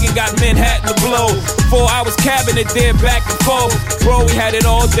Ronald Reagan got Manhattan to blow. Before I was cabinet there back and forth. Bro, we had it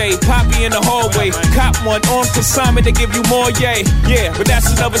all day. Poppy in the hallway. Cop one on consignment to give you more, yay. Yeah, but that's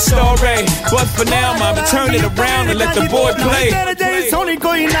another story. But for now, Mom, turn it around and let the boy play. J,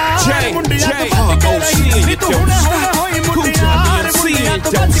 R-O-C and you don't stop. Kuja BMC and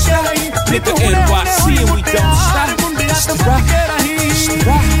you don't stop. Nigga NYC and we don't stop. It's the rock. It's the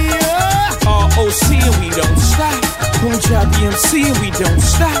rock. R-O-C and we don't stop. Kuja BMC and we don't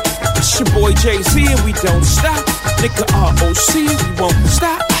stop. It's your boy Jay-Z and we don't stop. Nigga R-O-C and we won't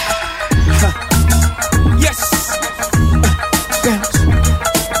stop. Yes. Bounce,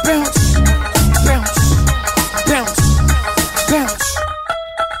 bounce, bounce, bounce, bounce.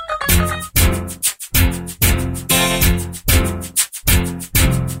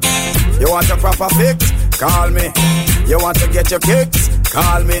 You want a proper fix? Call me. You want to get your kicks?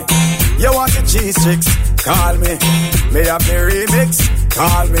 Call me. You want your cheese sticks? Call me. Me have the remix?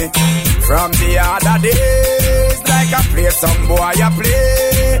 Call me. From the other days, like I play some boy, I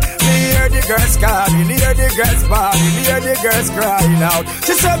play. Me hear the girls calling, hear the girls bawling, hear the girls crying out.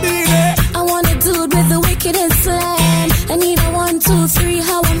 She said, "Baby, I want a dude with the wickedest slam. I need a 1, 2, 3,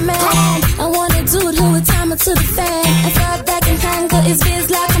 how a man. I want a dude who would time it to the fan. I thought that can handle his biz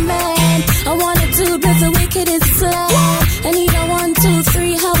like a man. I want a dude with the wickedest slam. I need a 1, 2,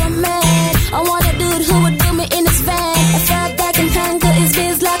 3, how a man. I want a dude who would do me in his van. I thought that can handle his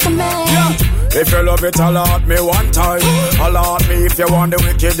biz like a man. If you love it, allot me one time. Allot me if you want the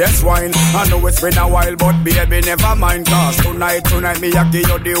wickedest wine. I know it's been a while, but baby, never mind. Cause tonight, me I give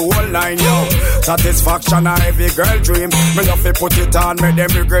you the whole line, yo. Satisfaction a every girl dream. Me love to put it on, make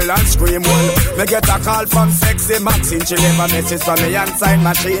them girl and scream. Well, me get a call from sexy Maxine. She leave a message for me and sign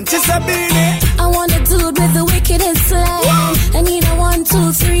machine. She said, "Beanie, I want a dude with the wickedest slam. I need a 1,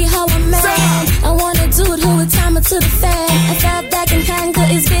 2, 3, how a man. I want a dude who would time it to the fan. I thought that can handle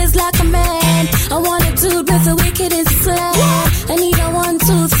his biz like a man. I want a dude with the wickedest slam. I need a 1,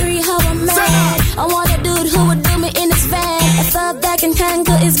 2, 3, how a man. I want a dude who would do me in his van. I thought that can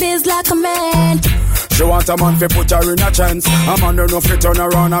handle his biz like a man. She want a man fi put her in a chance. A man don't know fi turn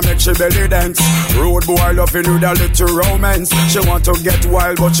around and make she belly dance. Road boy loving with a little romance. She want to get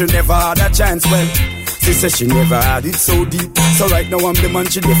wild but she never had a chance. Well, she said she never had it so deep. So right now I'm the man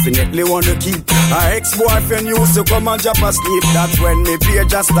she definitely wanna keep. Her ex-boyfriend used to come and drop asleep. That's when me page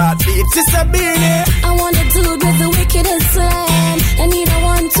just start beat. She said, "Beanie, I want a dude with the wickedest slam. I need a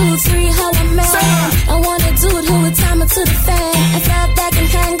 1, 2, 3, how a man. I want a dude who would time it to the fan. I thought that can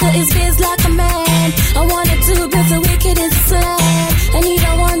handle his biz like a man. I want a dude with the wickedest slam. I need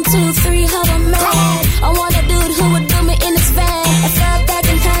a 1, 2, 3, how a man. I want a dude who would do me in his van. I thought that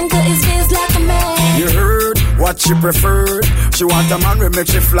can handle his biz like a man. You heard what she preferred. She want a man who make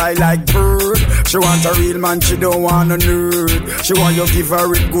she fly like bird. She want a real man, she don't want a nerd. She want you give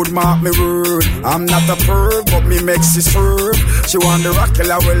her it good, mark me word. I'm not a perv, but me makes she serve. She want the rock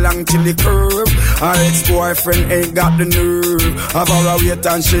killer well long till the curve. Her ex-boyfriend ain't got the nerve. Have her a wait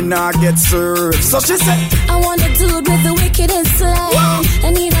and she not get served. So she said, I want a dude with the wickedest slam.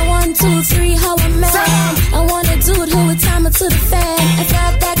 I need a 1, 2, 3, how a man. I want a dude who would time it to the fan. I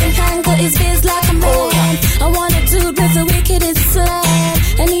thought that can handle his biz like a man. I want a dude with the wickedest slam.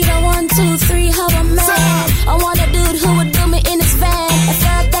 I need a 1, 2, 3, how a man. I want a dude who would do me in his van. I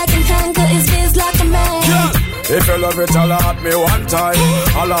thought that can handle his biz like a man. If you love it, allot me one time.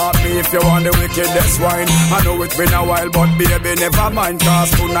 Allot me if you want the wickedest wine. I know it's been a while, but baby, never mind.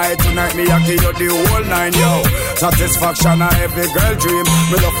 Cause tonight, me I give you the whole nine, yo. Satisfaction a every girl dream.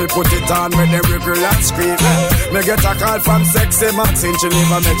 Me love to put it on, make them wiggle and scream. Me get a call from sexy Maxine. She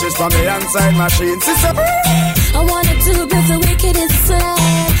leave a message from me inside machine. Sister, I want a dude with the wickedest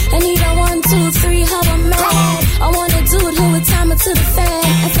slam. I need a 1, 2, 3, how a man. I want a dude who would time it to the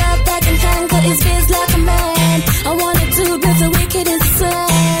fan. I thought that can handle his biz like a man. I want a dude with the wickedest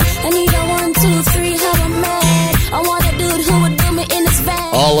slam. I need a 1, 2, 3, how a man. I want a dude who would do me in his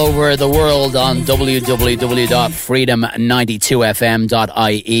van. All over the world on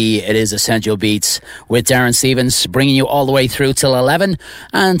www.freedom92fm.ie. It is Essential Beats with Darren Stevens, bringing you all the way through till 11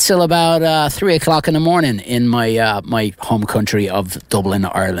 until about 3 o'clock in the morning in my my home country of Dublin,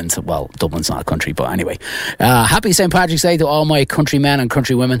 Ireland. Well, Dublin's not a country, but anyway. Happy St. Patrick's Day to all my countrymen and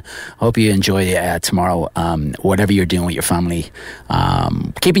countrywomen. I hope you enjoy tomorrow, whatever you're doing with your family.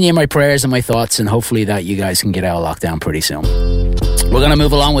 Keeping you in my prayers and my thoughts, and hopefully that you guys can get out of lockdown pretty soon. We're going to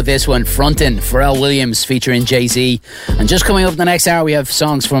move along with this one. Frontin', Pharrell Williams featuring Jay-Z. And just coming up in the next hour, we have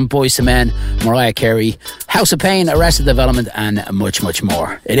songs from Boyz II Men, Mariah Carey, House of Pain, Arrested Development, and much, much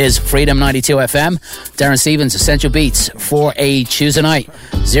more. It is Freedom 92 FM. Darren Stevens, Essential Beats for a Tuesday night.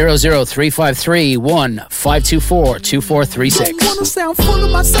 00353 1524 2436. I wanna sound full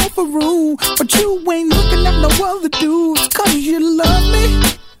of myself a rule, but you ain't looking at no other dudes, cause you love me.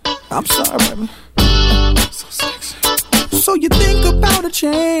 I'm sorry, baby. So sexy. So you think about a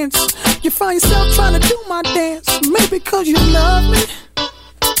chance, you find yourself trying to do my dance, maybe cause you love me.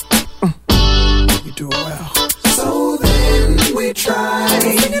 You do it well. So then we try.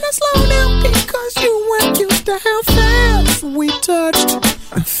 Sing it slow down because you weren't used to how fast we touched.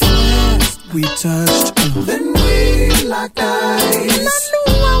 Fast we touched. Then we locked eyes. And I knew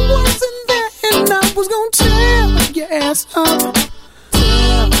I wasn't there, and I was gonna tear your ass up.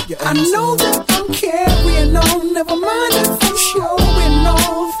 I know that I'm carrying on, never mind if I'm showing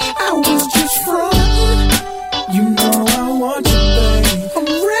off. I was just frontin'. You know I want you, babe. I'm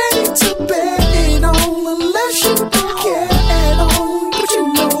ready to bet it on, unless you don't care at all. But you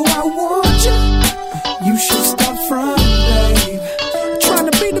know I want you. You should stop frontin', babe.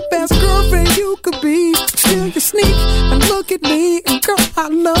 Trying to be the best girlfriend you could be. Still you sneak and look at me, and girl, I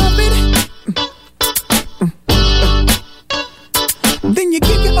love it. Then you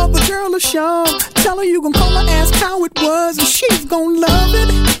give your other girl a shove. Tell her you gon' call her, ask how it was, and she's gon' love it.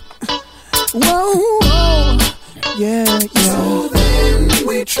 Whoa, whoa. Yeah. So then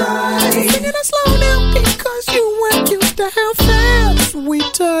we tried. Sing it slow down because you weren't used to how fast we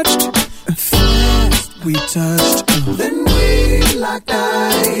touched. Fast we touched. Then we locked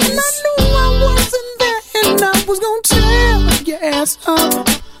eyes. And I knew I wasn't there, and I was gon' tear your ass up.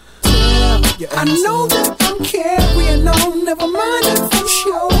 I know that I'm carrying on, never mind if I'm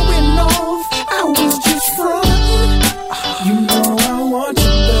showing off. I was just frontin'. You know I want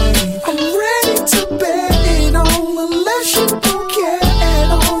you, babe. I'm ready to bet it on, unless you don't care at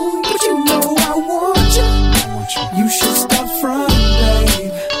all. But you know I want you. You should stop frontin',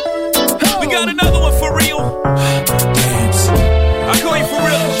 babe. We got another one for real. Dance. I call you for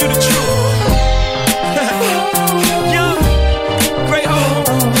real cause you the truth. Young, great home.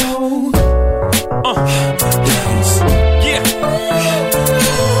 Yeah.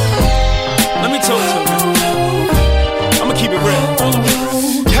 Let me tell you something. I'ma keep it real.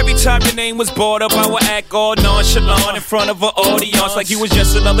 Every time your name was brought up, I would act all nonchalant in front of an audience, like you was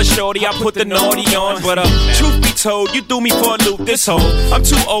just another shorty. I put the naughty on, but truth be told, you threw me for a loop this whole. I'm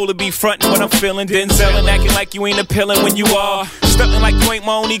too old to be frontin' when I'm feeling Denzel and acting like you ain't appealing when you are. Stuntin' like you ain't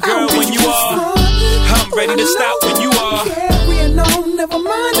my only girl when you are. I'm ready to stop when you are. Carrying on, never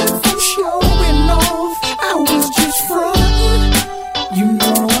mind if I'm showing off. I was just frontin'. You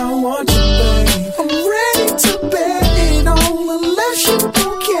know I want you, babe. I'm ready to bet it on, unless you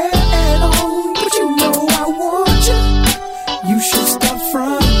don't care at all. But you know I want you. You should stop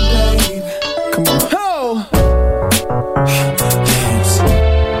frontin', babe. Come on. Oh. Dance.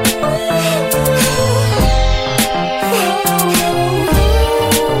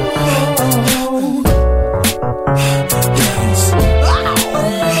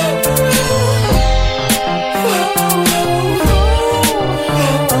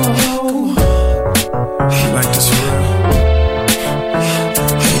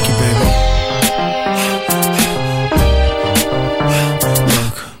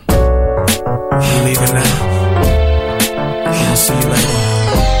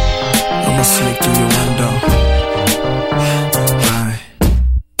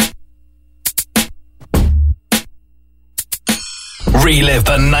 Relive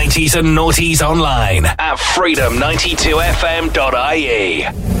the 90s and noughties online at freedom92fm.ie.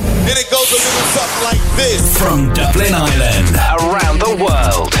 And it goes a little something like this. From Dublin Island, around the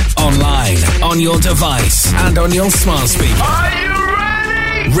world, online, on your device, and on your smart speaker. Are you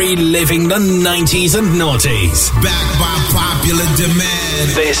ready? Reliving the 90s and noughties. Backed by popular demand.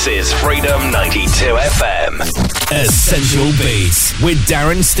 This is Freedom 92 FM. Essential Beats with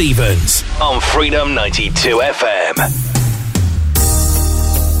Darren Stevens on Freedom 92 FM.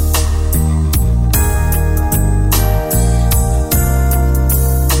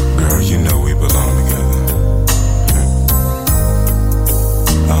 You know we belong together.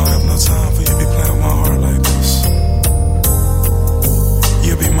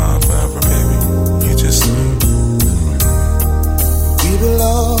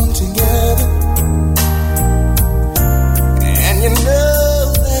 belong together. And you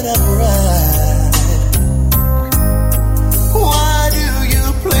know that I'm right. Why do you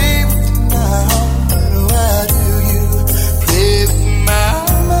play with my heart? Why do you play with my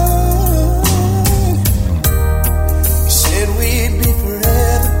mind? You said we'd be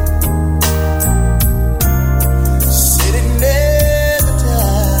forever. Said it never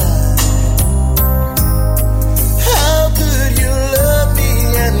died. How could you love me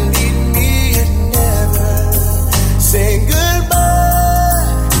and leave me and never say goodbye?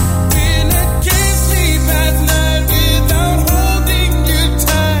 When I can't sleep at night without holding you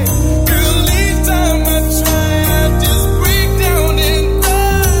tight, girl, each time I try, I just break down and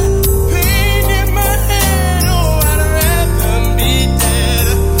die. Pain in my head, oh, I'd rather be dead.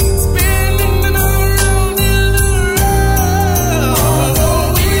 Spinning around and around. Although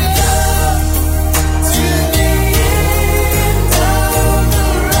we love to the end of the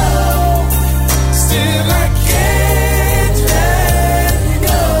road, still I can't let you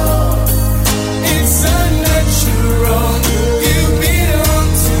go. It's unnatural. You belong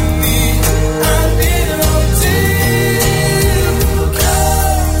to me, I belong to you.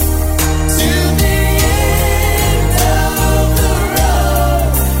 Come to the end of the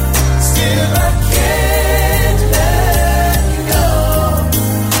road, still I can't let you go.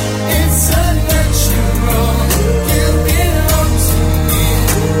 It's unnatural. You belong to me,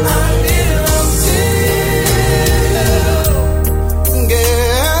 I belong to you.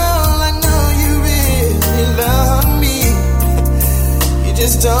 Girl, I know you really love me. You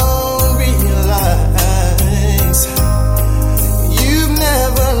just don't realize you've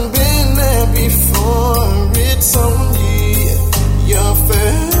never been there before. It's only your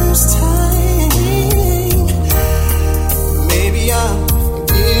first time. Maybe I'll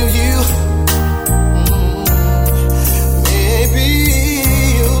forgive you. Maybe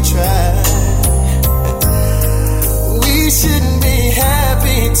you'll try. We shouldn't be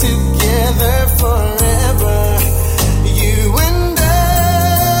happy together forever. You and I.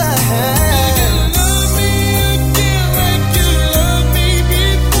 Love me again like you loved me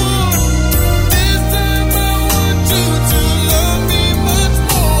before. This time I want you to love me much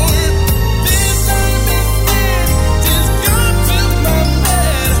more. This time instead, just come to my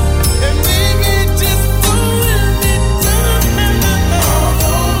bed and maybe just don't let me down.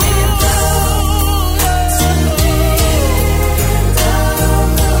 Although we go to the end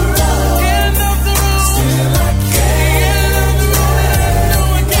of the road, still I can't. No,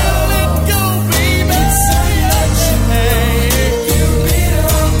 I can't let go, baby. It's unnatural. You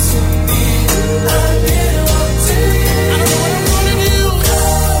belong to me, I belong to you. I don't know what I'm gonna do.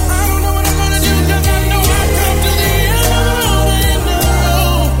 I don't know what I'm gonna do, 'cause I know I come to the end of the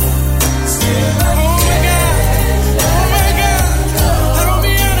road. Still I can't. Oh my God, help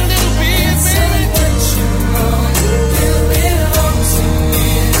me out a little bit, baby. You belong to me,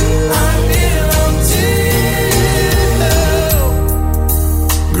 I belong to you.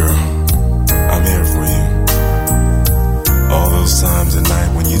 Girl, I'm here for you. All those times at night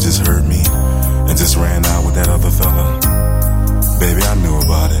when you just hurt me and just ran out with that other fella. Baby, I knew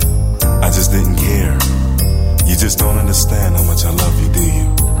about it. I just didn't care. You just don't understand how much I love you, do you?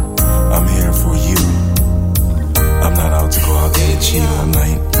 I'm here for you. I'm not out to go out there and cheat all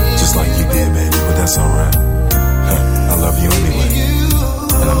night, just like you did, baby, but that's alright. I love you anyway.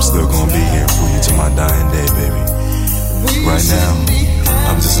 And I'm still gonna be here for you till my dying day, baby. Right now,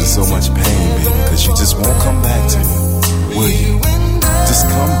 I'm just in so much pain, baby, because you just won't come back to me. Will you? Just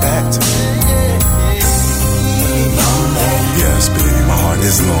come back to me. Yes, baby, my heart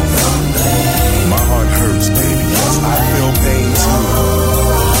is lonely. My heart hurts, baby. Yes, I feel pain too.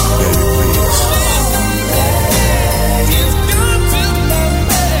 Baby, please. Just come to my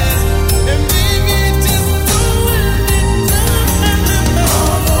bed and maybe just don't let me down.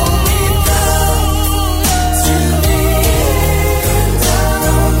 Although we go to the end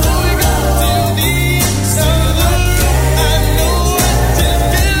of the road, still I know I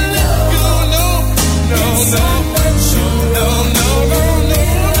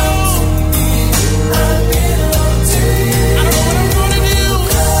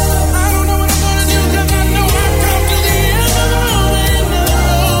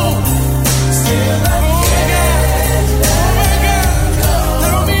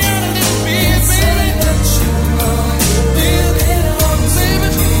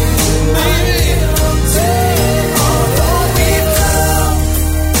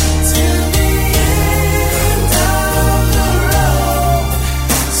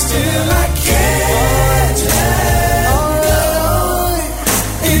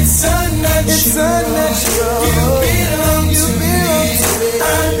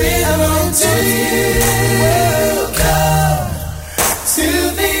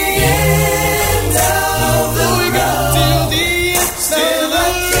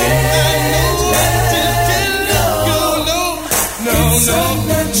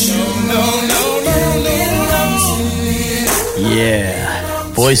Yeah.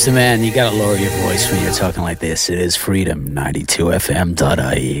 Voice to man, you gotta lower your voice when you're talking like this. It is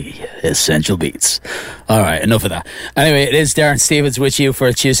freedom92fm.ie. Essential Beats. Alright, enough of that. Anyway, it is Darren Stevens with you for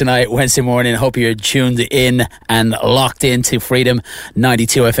a Tuesday night, Wednesday morning. Hope you're tuned in and locked into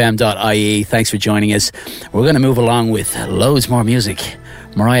freedom92fm.ie. Thanks for joining us. We're gonna move along with loads more music.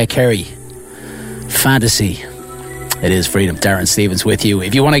 Mariah Carey, Fantasy. It is Freedom. Darren Stevens with you.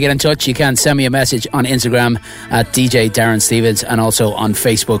 If you want to get in touch, you can send me a message on Instagram at DJ Darren Stevens and also on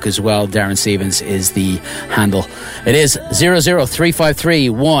Facebook as well. Darren Stevens is the handle. It is 00353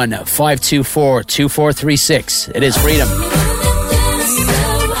 1524 2436. It is Freedom.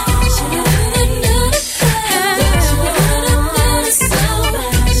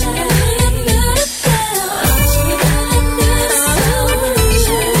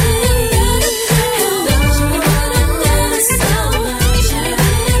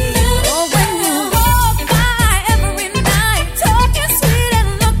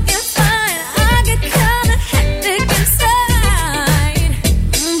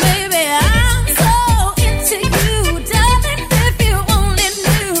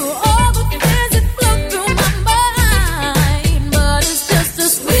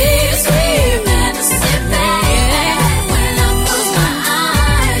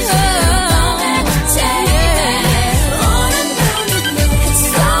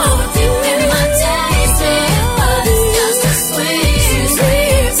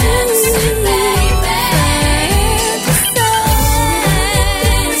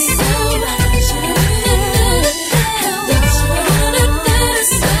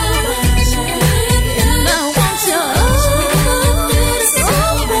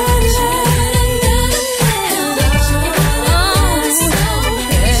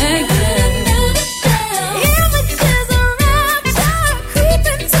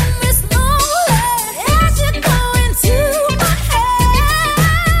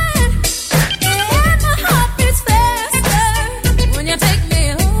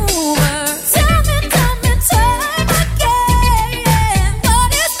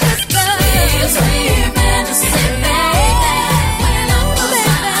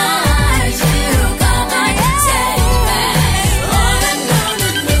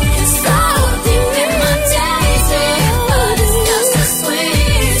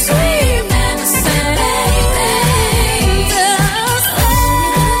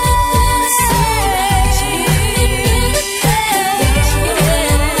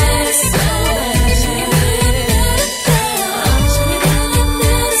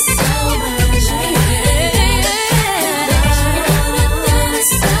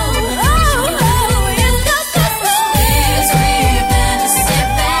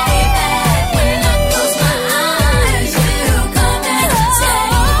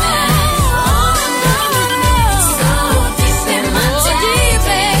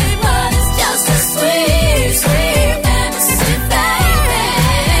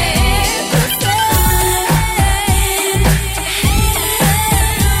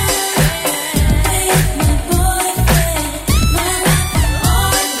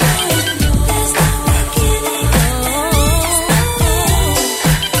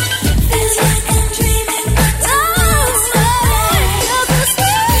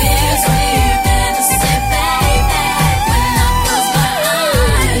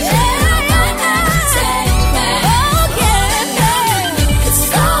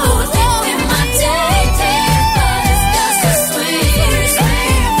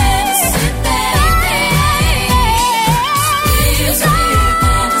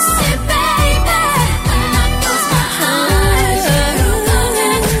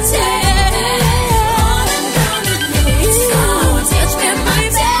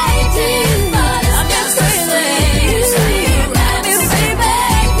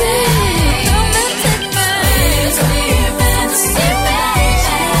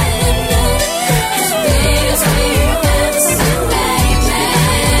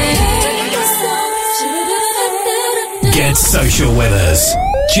 social with us.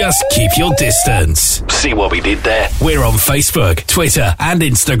 Just keep your distance. See what we did there? We're on Facebook, Twitter, and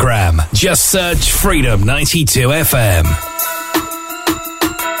Instagram. Just search Freedom 92 FM.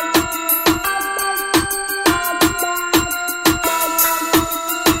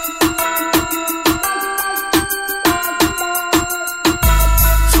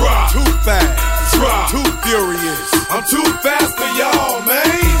 I'm too fast for y'all,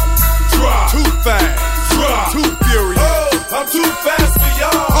 man. Drop. Too fast. Drop. Too furious. Oh, I'm too fast for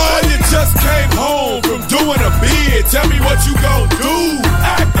y'all. Oh, you just came home from doing a bid. Tell me what you gon' do.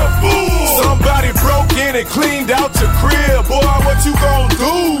 Act a fool. Somebody broke in they cleaned out your crib. Boy, what you gon'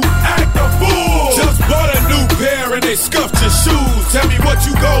 do? Act a fool. Just bought a new pair and they scuffed your shoes. Tell me what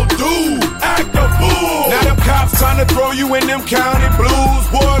you gon' do? Act a fool. Now them cops trying to throw you in them county blues.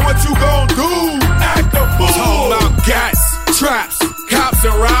 Boy, what you gon' do? Act a fool. Talking about gats, traps, cops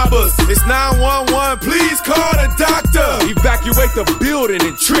and robbers. It's 911, please call the doctor. Evacuate the building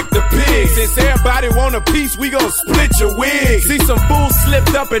and trick the pigs. Since everybody want a piece, we gon' split your wig. See some fools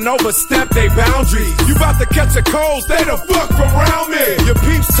slipped up and overstepped their boundaries. You about to catch a cold, stay the fuck from around me. Your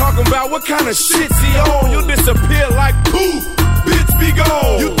peeps talking about what kind of shit's he on. You'll disappear like poof. Bitch, be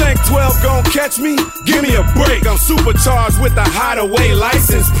gone. You think 12 gon' catch me? Give me a break. I'm supercharged with a hideaway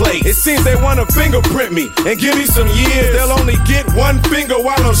license plate. It seems they wanna fingerprint me and give me some years. They'll only get one finger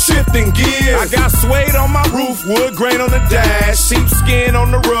while I'm shifting gears. I got suede on my roof, wood grain on the dash, sheepskin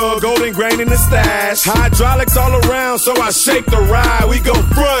on the rug, golden grain in the stash. Hydraulics all around, so I shake the ride. We go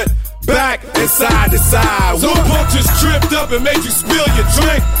front, back, and side to side. Some punk just tripped up and made you spill your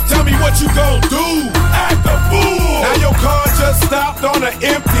drink. Tell me what you gon' do? Act a fool. Now your car just stopped on an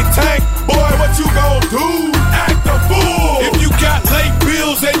empty tank. Boy, what you gon' do? Act a fool. If you got late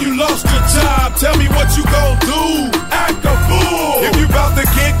bills and you lost your job, tell me what you gon' do? Act a fool. If you about to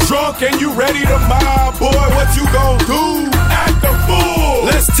get drunk and you ready to mob, boy, what you gon' do? Act a fool.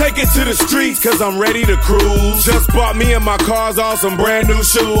 Let's take it to the streets, cause I'm ready to cruise. Just bought me and my cars all some brand new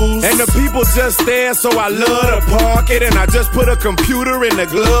shoes. And the people just there, so I love to park it. And I just put a computer in the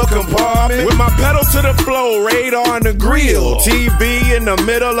glove compartment. With my pedal to the floor, radar in the grill, TV in the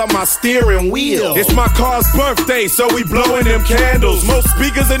middle of my steering wheel. It's my car's birthday, so we blowing them candles. Most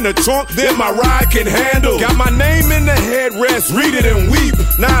speakers in the trunk than my ride can handle. Got my name in the headrest, read it and weep.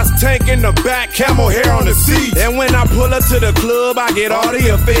 Nice tank in the back, camel hair on the seat. And when I pull up to the club, I get all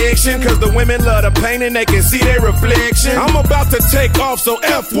the affection, cause the women love the paint and they can see their reflection. I'm about to take off, so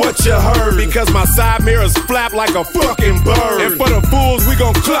F what you heard, because my side mirrors flap like a fucking bird. And for the fools, we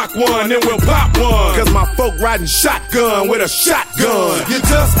gon' clock one, then we'll pop one, cause my folk riding shotgun with a shotgun. You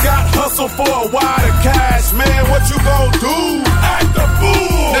just got hustle for a wad of cash, man, what you gon' do? Act a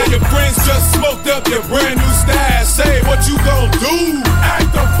fool. Now your friends just smoked up your brand new stash. Say what you gon' do?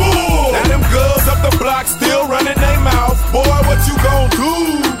 Act a fool. Now them girls up the block still running their mouth. Boy, what you gon' do?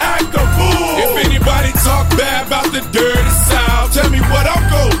 Act a fool. If anybody talk bad about the dirty South, tell me what I'm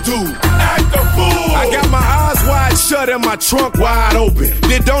gon' do. Act a fool. I got my eyes wide shut and my trunk wide open.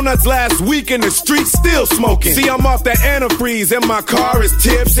 Did donuts last week in the street still smoking. See, I'm off that antifreeze and my car is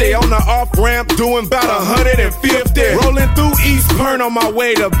tipsy. On the off ramp doing about 150. Rolling through East Pern on my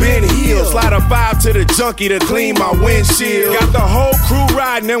way to Ben Hill. Slide a 5 to the junkie to clean my windshield. Got the whole crew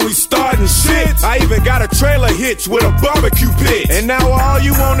riding and we starting shit. I even got a trailer hitch with a barbecue pit. And now all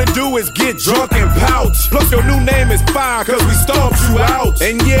you wanna do is get drunk and pouch. Plus your new name is Fire, cause we stomped you out.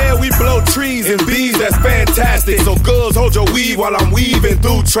 And yeah, we blow trees and bees, that's fantastic. So girls, hold your weave while I'm weaving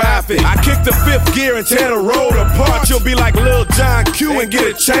through traffic. I kick the fifth gear and tear the road apart. You'll be like Lil John Q and get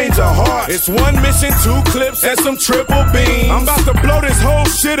a change of heart. It's one mission, 2 clips, and some triple beams. I'm about to blow this whole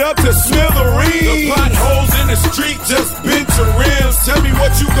shit up to smithereens. The potholes in the street just bent your rims. Tell me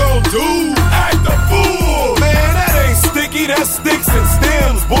what you gon' do? Act a fool. Man, that ain't sticky, that sticks and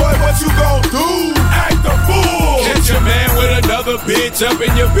stems. Boy, what you gon' do? Act a fool. Catch your man with another bitch up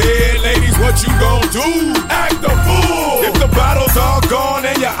in your bed. Ladies, what you gon' do? Act a fool. If the bottle's all gone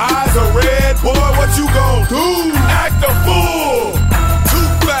and your eyes are red, boy, what you gon' do? Act a fool. Too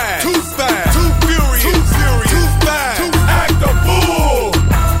fast, too fast, too furious, too furious, too fast, too act a fool.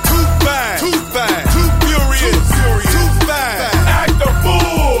 Too fast, too fast, too furious, too furious, too fast, act a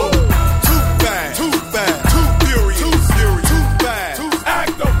fool. Too fast, too fast, too furious, too furious, too fast, too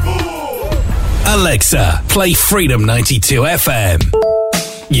act a fool. Alexa, play Freedom 92 FM.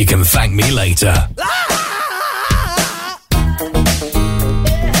 You can thank me later.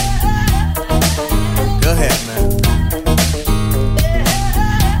 Go ahead, man.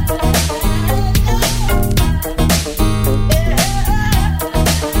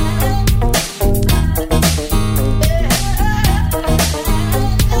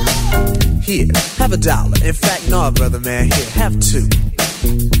 Here, have $1. In fact, no, brother man, here, have 2.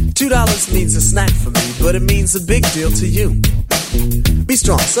 $2 means a snack for me, but it means a big deal to you. Be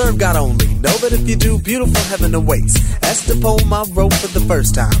strong, serve God only. Know that if you do, beautiful heaven awaits. That's the poem I wrote for the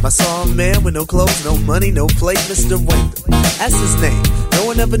first time. I saw a man with no clothes, no money, no plate, Mr. Wendell. That's his name. No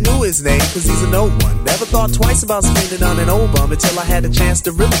one ever knew his name, cause he's an old one. Never thought twice about spending on an old bum until I had a chance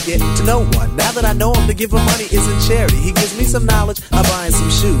to really get to know one. Now that I know him, to give him money isn't charity. He gives me some knowledge, I buy him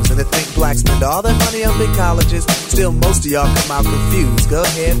some shoes. And to think blacks spend all their money on big colleges, still most of y'all come out confused. Go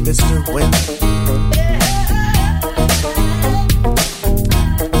ahead, Mr. Wendell.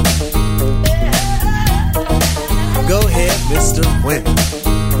 Go ahead, Mr. Wendell.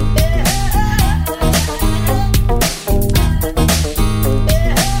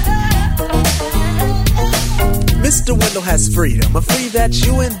 Mr. Wendell has freedom, a free that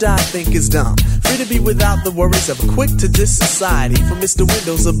you and I think is dumb. Free to be without the worries of a quick-to-diss society, for Mr.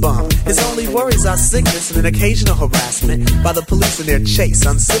 Wendell's a bum. His only worries are sickness and an occasional harassment by the police in their chase.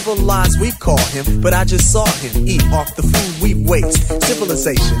 Uncivilized we call him, but I just saw him eat off the food we waste.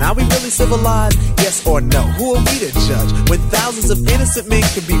 Civilization, are we really civilized? Yes or no? Who are we to judge when thousands of innocent men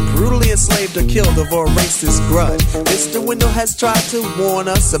can be brutally enslaved or killed over a racist grudge? Mr. Wendell has tried to warn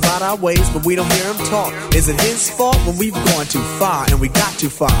us about our ways, but we don't hear him talk. Is it his fault when we've gone too far and we got too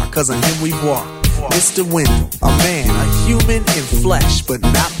far? Cause on him we've walked. Mr. Wendell, a man, a human in flesh, but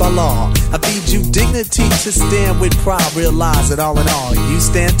not by law. I feed you dignity to stand with pride. Realize that all in all, you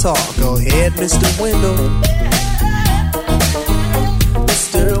stand tall. Go ahead, Mr. Wendell.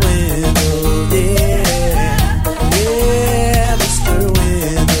 Mr. Wendell, yeah. Yeah, Mr.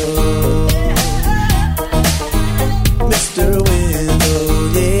 Wendell. Mr.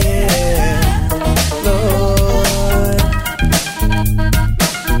 Wendell, yeah. Lord.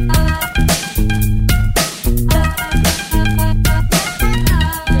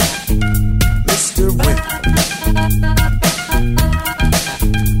 Mr. Wendell.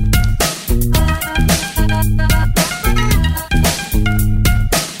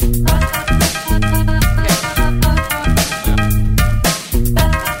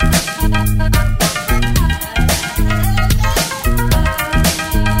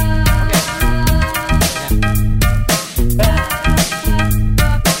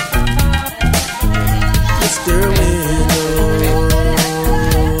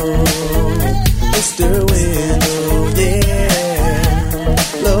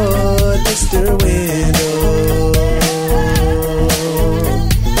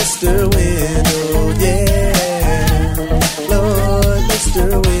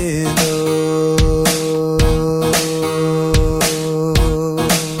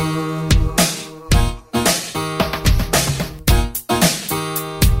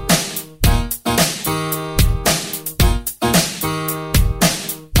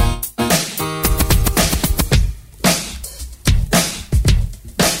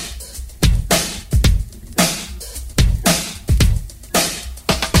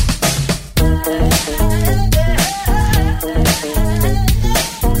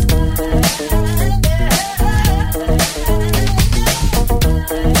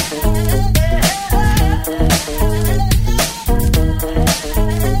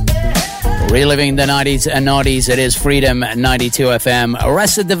 Reliving the 90s and noughties, it is Freedom 92 FM,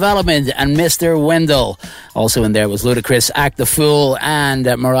 Arrested Development and Mr. Wendell. Also in there was Ludacris, Act the Fool, and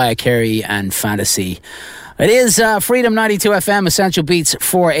Mariah Carey and Fantasy. It is Freedom 92 FM, Essential Beats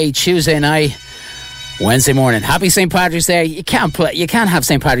for a Tuesday night, Wednesday morning. Happy St. Patrick's Day. You can't have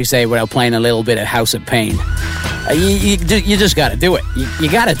St. Patrick's Day without playing a little bit of House of Pain. You just got to do it. You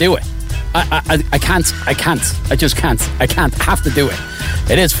got to do it. I can't. I just can't. I have to do it.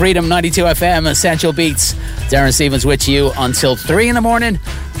 It is Freedom 92 FM, Essential Beats. Darren Stevens with you until 3 in the morning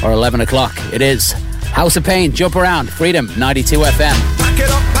or 11 o'clock. It is House of Pain. Jump around. Freedom 92 FM. Pack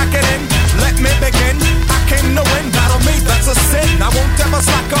it up, pack it in. Let me begin. I came to win. Battle me, that's a sin. I won't ever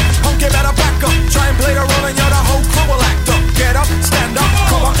slack up. Punk, you better back up. Try and play the role and you're the whole crew will act up. Get up, stand up.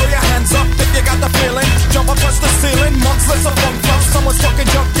 Come on, throw your hands up if you got the feeling. Jump up, touch the ceiling. Monsters of funk flow. Someone's talking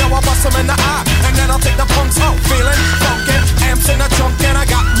junk, yo, I'll bust them in the eye. And then I'll take the punks out. Feeling funky. Amps in the trunk and I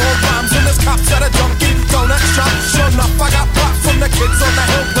got more rhymes than this cops at a junkie donut shop. Sure enough, I got props from the kids on the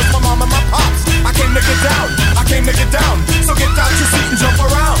hill with my mom and my pops. I came to get down. I came to get down. So get out your seat and jump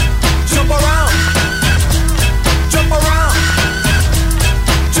around. Jump around. Jump around.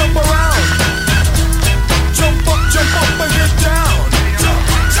 Jump around. Jump up and get down.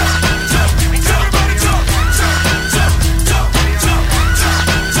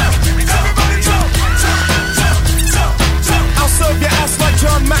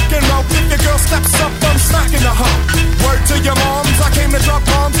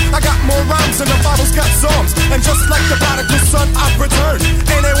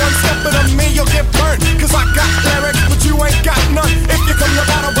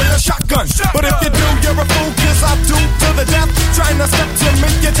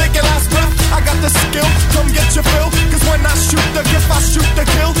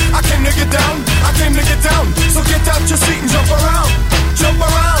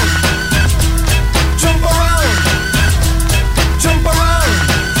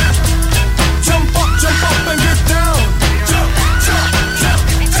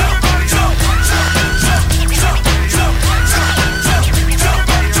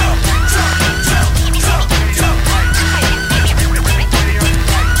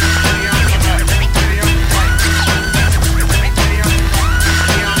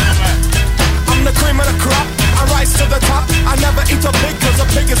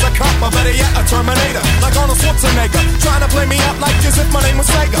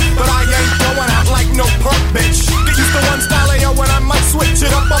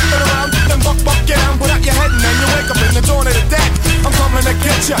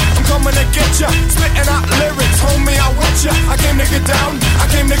 ya. I'm coming to get ya. Spitting out lyrics, homie, I with ya. I came to get down, I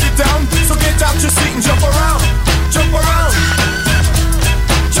came to get down. So get out your seat and jump around, jump around,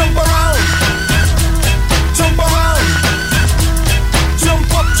 jump around, jump around, jump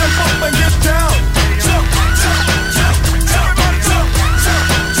up and get down. Jump, jump, jump, everybody jump, jump,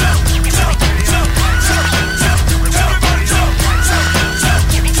 jump, jump, jump, jump, jump, everybody jump, jump, jump,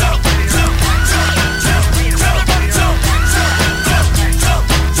 jump, jump, jump, jump, everybody jump, jump, jump, jump,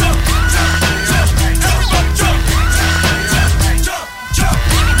 jump, jump, everybody jump, jump,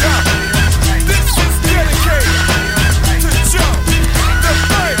 jump, jump. This is dedicated to Joe, the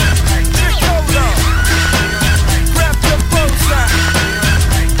third, Nicola. Grab the bullseye.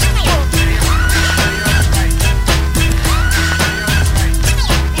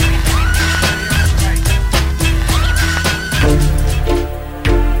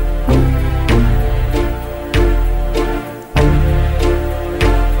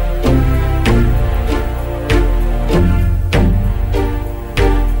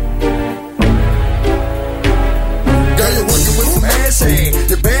 Girl, you're working with some ass,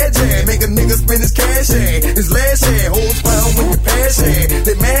 the bad jam, make a nigga spend his cash, his last hoes found when you pass,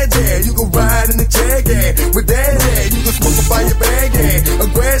 they mad, you can ride in the jag, with that, you can smoke up by your bag, a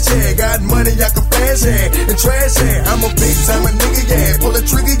grass, got money, I can flash, and trash, I'm a big time a nigga, pull a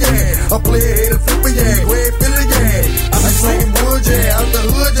trigger, I play a hit a flipper, great filler, I slanging wood, out the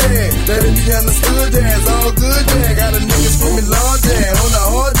hood, let it be understood, it's all good, got a nigga screaming large, on the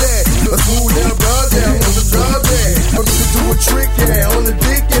hard, a smooth down broad, on the drop, I'm gonna do a trick, on the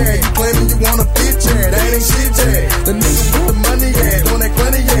dick, claiming you wanna fit, that ain't shit, the nigga with the money, on that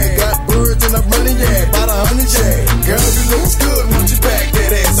money, got birds and I'm running, about 100, girl, you looks good, won't you back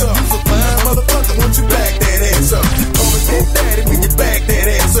that ass up? You's a fine motherfucker, won't you back that ass up? Call me Big Daddy when you back that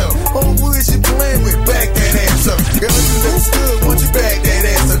ass up. Oh, who is you playing with? Back that ass up. Girl, you looks good, won't you back that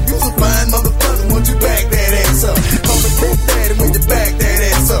ass up? You's a fine motherfucker, won't you back that ass up? Call me Big Daddy when you back that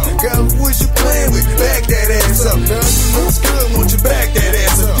ass up. Girl, who is you playing with? Back that ass up. Girl, you looks good, won't you back that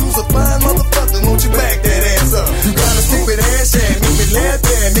ass up? You's a fine motherfucker, won't you back that ass up? You got a stupid ass, make me laugh,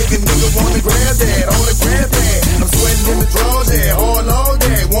 make a nigga wanna grab that, on the grab that. I'm sweating in the drawers, hard log,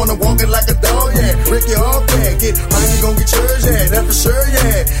 wanna walk it like a dog, break your off, get mine, you gon' get yours, that's for sure,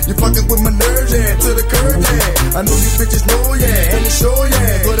 you fucking with my nerves, to the curb, I know you bitches know, and it's sure,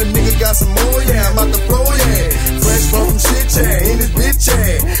 but a nigga got some more, I'm about to flow, fresh from some shit, in this bitch,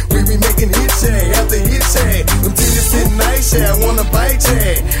 we be making hits, after hits, them titties sitting nice, I wanna bite,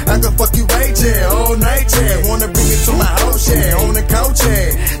 I can fuck you right, all night, wanna bring it to my house, on the couch,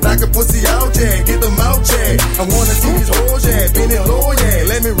 knock a pussy out, get them out, I wanna see these hoes, bend it low,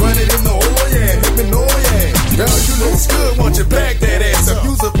 let me run it in the hole, let me know, girl, you looks good, won't you back that ass up?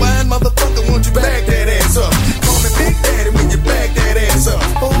 You's a fine motherfucker, won't you back that ass up? Call me Big Daddy when you back that ass up.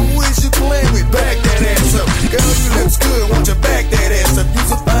 Oh, who is you playing with? Back that ass up. Girl, you looks good, won't you back that ass up?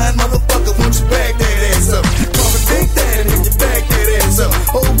 You's a fine motherfucker, won't you back that ass up? Call me Big Daddy when you back that ass up.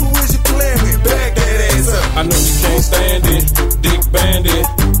 Oh, who is you playing with? Back that ass up. I know you can't stand it, dick bandit,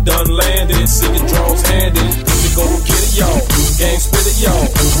 done landed, see your draws handed. You go get it, y'all, gang spit it, y'all.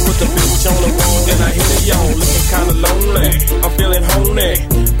 Put the bitch on the wall and I hit it, y'all. Looking kinda lonely, I'm feeling honey.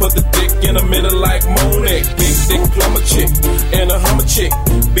 Put the dick in the middle like Monet. Big dick plumber chick and a hummer chick.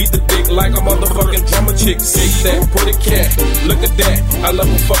 Beat the dick like a motherfucking drummer chick. See that pretty cat, look at that. I love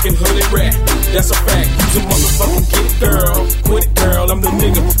a fucking hooded rat, that's a fact. You's a motherfucking get it, girl. Quit it, girl, I'm the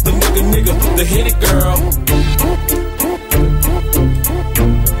nigga, the hit it, girl.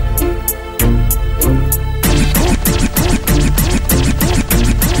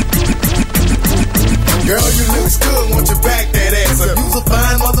 Girl, you looks good, won't you back that ass up? You's a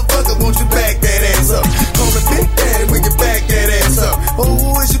fine motherfucker, won't you back that ass up? Call me Big Daddy when you back that ass up. Oh,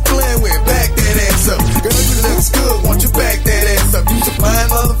 who is you playing with? Back that ass up. Girl, you looks good, won't you back that ass up? You's a fine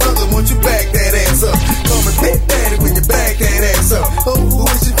motherfucker, won't you back that ass up? Call me Big Daddy when you back that ass up. Oh, who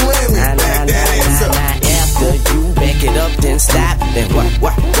is you playing with? Back that ass up. After you back it up, then stop. Then what?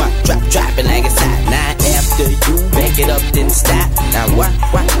 Drop it like it's hot. Now after you back it up, then stop. Now what?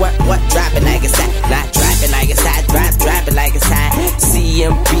 Drop it like it's hot. Now drop it like it's hot. Drop it like it's hot.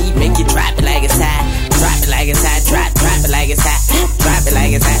 CMB make you drop it like it's hot. Drop it like it's hot. Drop it like it's hot. Drop it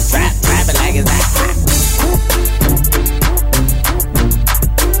like it's hot. Drop it like it's hot.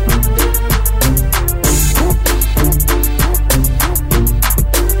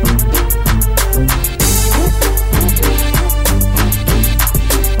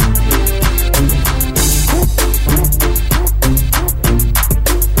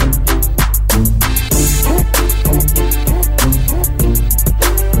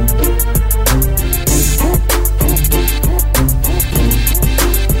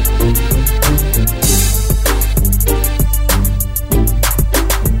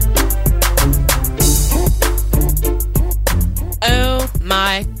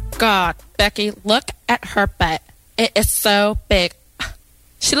 God, Becky, look at her butt. It is so big.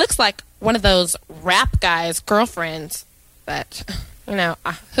 She looks like one of those rap guys' girlfriends. But, you know,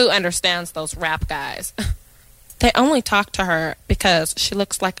 who understands those rap guys? They only talk to her because she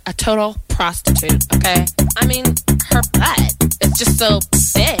looks like a total prostitute, okay? I mean, her butt is just so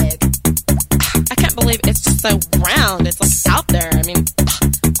big. I can't believe it's just so round. It's like out there. I mean,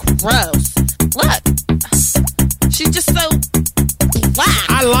 gross. Look. She's just so black.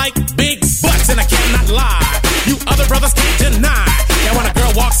 I like big butts and I cannot lie. You other brothers can't deny. Now when a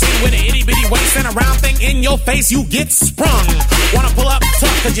girl walks in with an itty bitty waist and a round thing in your face, you get sprung. Wanna pull up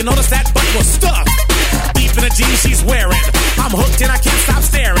tough cause you notice that butt was stuffed deep in the jeans she's wearing. I'm hooked and I can't stop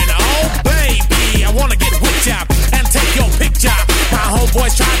staring. Oh baby, I wanna get whipped up and take your picture. My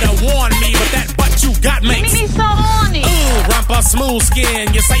homeboys tried to warn me, but that butt you got makes me so horny. Ooh, rumpa smooth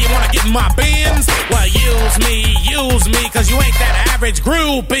skin. You say you wanna get in my bins? Well, use me, cause you ain't that average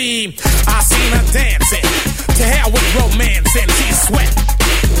groupie. I seen her dancing, to hell with romance, and she's sweat,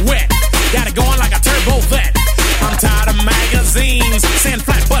 wet, got it going like a turbo vet. I'm tired of magazines saying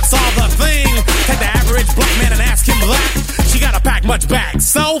flat butts all the thing. Take the average black man and ask him that. She gotta pack much back.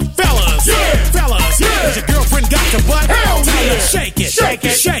 So fellas, has your girlfriend got your butt? Hell tell her shake it, shake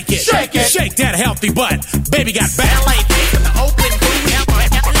it, shake it, shake it, shake that healthy butt. Baby got back. LA with the open booty.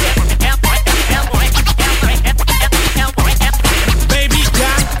 Baby got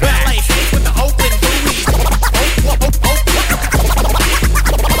back. LA with the open booty.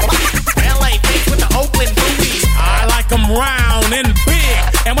 LA with the open booty. I like them round and big,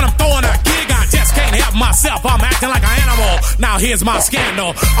 and when I'm throwing a gig, I just can't help myself. I'm acting like an animal. Now here's my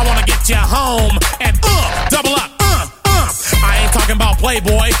scandal. I wanna get you home and double up. I ain't talking about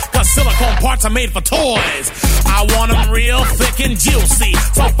Playboy, cause silicone parts are made for toys. I want them real thick and juicy,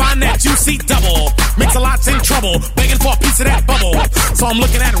 so find that juicy double. Mix a lot's in trouble, begging for a piece of that bubble. So I'm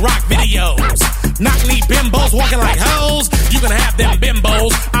looking at rock videos. Knock-knee bimbos walking like hoes. You can have them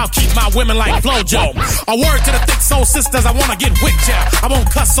bimbos, I'll keep my women like Flojo. A word to the thick soul sisters, I wanna get with ya. I won't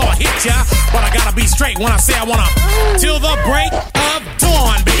cuss or hit ya, but I gotta be straight when I say I wanna. Till the break of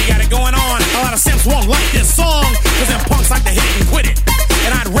dawn, baby, got it going on. A lot of simps won't like this song, cause them punks like to hit it and quit it.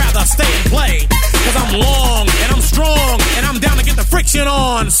 And I'd rather stay and play, cause I'm long and I'm strong and I'm down to get the friction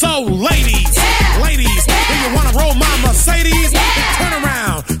on. So ladies, if you wanna roll my Mercedes, then turn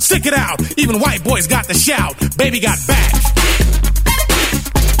around, stick it out. Even white boys got the shout. Baby got back.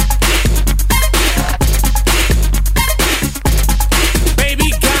 Baby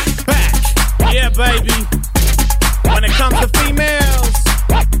got back. Yeah, baby. When it comes to females,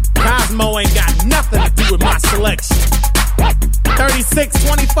 Cosmo ain't got nothing to do with my selection. 36,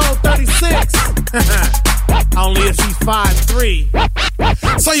 24, 36. Only if she's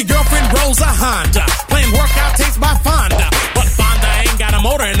 5'3". So your girlfriend rolls a Honda, playing workout tapes by Fonda. But Fonda ain't got a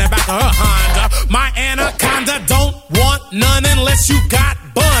motor in the back of her Honda. My Anaconda don't want none unless you got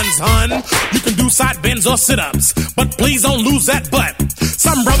buns, hun. You can do side bends or sit-ups, but please don't lose that butt.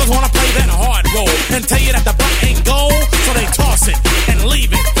 Some brothers wanna play that hard role and tell you that the butt ain't gold, so they toss it and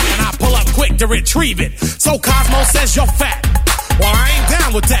leave it, and I pull up quick to retrieve it. So Cosmo says you're fat. Well, I ain't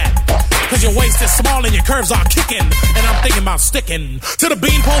down with that, cause your waist is small and your curves are kicking, and I'm thinking about sticking to the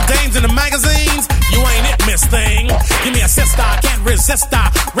beanpole dames in the magazines. You ain't it, miss thing. Give me a sister, I can't resist her.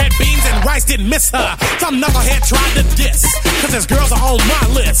 Red beans and rice didn't miss her. Some knucklehead tried to diss, cause his girls are on my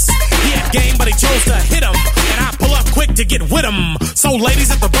list. He had game, but he chose to hit him, and I pull up quick to get with him. So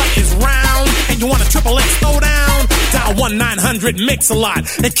ladies, if the butt is round and you want a triple X throwdown, dial 1-900-MIX-A-LOT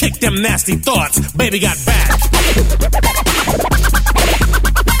and kick them nasty thoughts. Baby got back.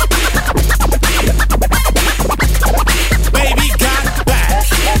 Baby got back.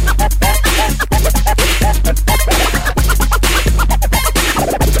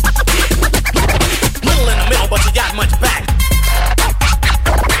 Little in the middle, but you got much back.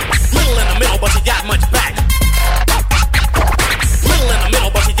 Little in the middle, but you got much back. Little in the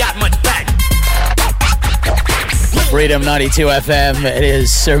middle, but you got much back. Freedom 92 FM. It is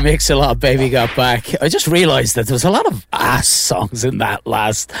Sir Mix-a-Lot, Baby Got Back. I just realised that there was a lot of ass songs in that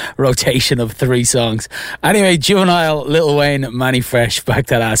last rotation of 3 songs. Anyway, Juvenile, Lil Wayne, Manny Fresh, Back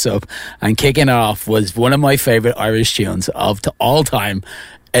That Ass Up, and kicking it off was one of my favourite Irish tunes of all time.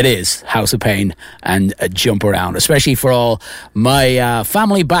 It is House of Pain and Jump Around, especially for all my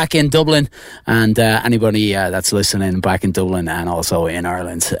family back in Dublin and anybody that's listening back in Dublin and also in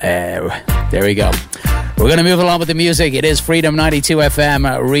Ireland. There we go. We're going to move along with the music. It is Freedom 92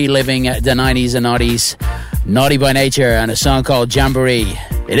 FM, reliving the 90s and noughties. Naughty by Nature and a song called Jamboree.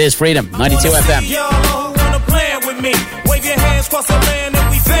 It is Freedom 92 FM. Y'all wanna play with me? Wave your hands across the land and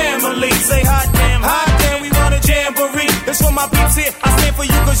we family. Say hot damn, we want a jamboree. That's for my peeps here. I stand for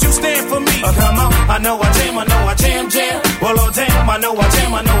you cause you Oh, come on, I know I jam, jam. Well, oh, damn, I know I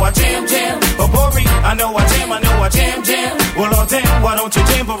jam, jam. Oh, Bori, I know I jam, jam. Well, oh, damn, why don't you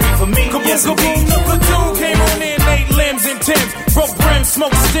jamboree for me? Yes, indeed. The platoon came on in, made limbs and Timbs. Broke brims,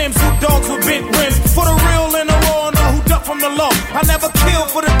 smoked stems, who dogs with bent rims. For the real and the raw, know who duck from the law. I never kill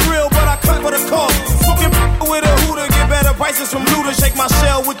for the thrill, but I cut for the cause. Fucking with a hooter, get better prices from looters. Shake my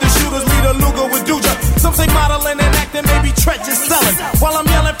shell with the shooters, lead a Luger with Duja. Some say modeling and acting, maybe treacherous selling. While I'm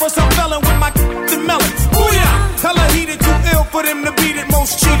yelling for some felon with my melon. Booyah! Hella heated, too ill for them to beat it.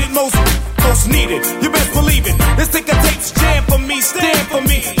 Most cheated, most needed. You best believe it. This ticker tape's jam for me, stand for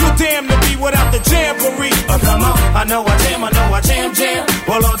me. You damn to be without the jamboree. Oh, come on, I know I jam, jam.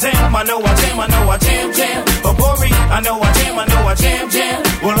 Well, oh, damn, I know I jam. Oh, Bori, I know I jam.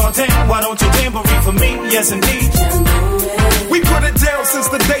 Well, oh, damn, why don't you jamboree for me? Yes, indeed. We put it down since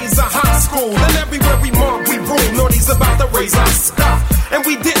the days of high school. And everywhere we mark, we rule. Naughty's about to raise our stock. And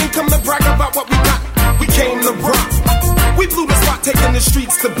we didn't come to brag about what we got. We came to rock. We blew the spot, taking the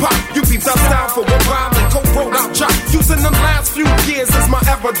streets to pop. You beat our style for a while and co-wrote our job. Using them last few years as my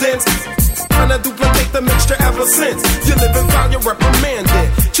evidence. Trying to duplicate the mixture ever since. You live and foul, you're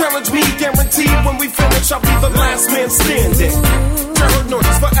reprimanded. Challenge me, guaranteed when we finish, I'll be the last man standing. Terror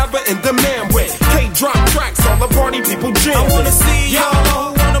Naughty's forever in demand with K-drop tracks, all the party people jam. I wanna see y'all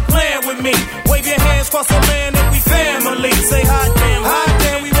who wanna plan with me. Wave your hands across the land if we family. Say hot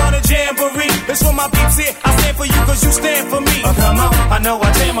damn, we want a jamboree. It's for my peeps here, I stand for you cause you stand for me. Oh, come on, I know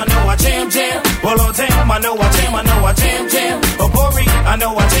I jam. Well, oh, damn, I know I jam. Oh, Bori, I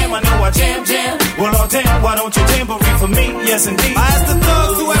know I jam. Well, oh, damn, why don't you jamboree for me? Yes, indeed. I ask the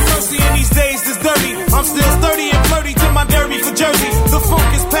thugs who have mercy in these days that's dirty. I'm still sturdy and flirty to my derby for Jersey. The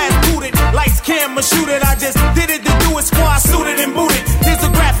funk is past booted, lights, camera, shoot it. I just did it to do it, squad suited and booted. Here's the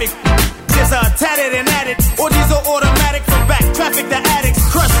graphic. Just tatted and added. Or these are automatic from back traffic to addicts.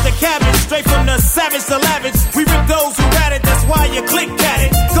 Crush the cabbage, straight from the savage to lavish. We rip those who had it, that's why you click at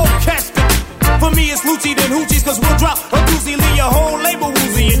it. Go catch the. For me it's Lucci then Hoochies, cause we'll drop a doozy, leave your whole label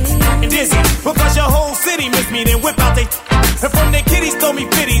woozy and dizzy. Because your whole city miss me, then whip out they. And from their kitties throw me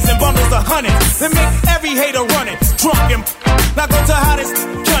fitties and bundles of honey. Then make every hater run it. Drunk and now go to hottest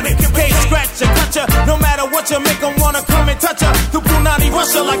gun it. Can't scratch ya, cut ya. No matter what you make them wanna come and touch ya. The Brunani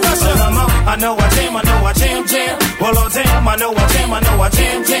Russia like Usher. I know I jam. Well, oh, damn, I know I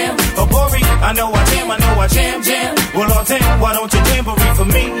jam. Oh, Bori, I know I jam. Well, oh, damn, why don't you jamboree for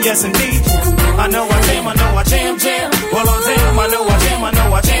me? Yes, indeed. I know I jam. Well, oh, damn, I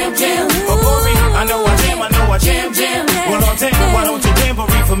know I jam. Oh, Bori, I know I jam. Well, oh, damn, why don't you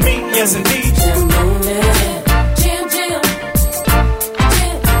jamboree for me? Yes, indeed. Jam.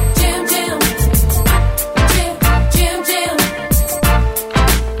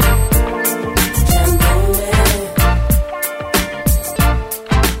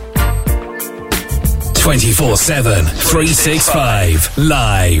 24/7, 365,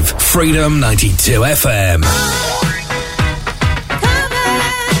 live, Freedom 92 FM.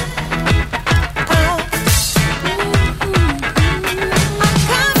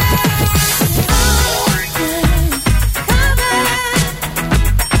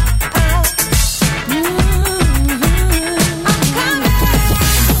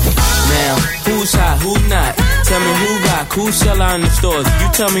 Who sell out in the stores? You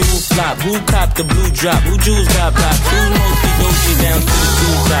tell me who flop, who cop the blue drop, who jewels got pop, who's mostly doji down to the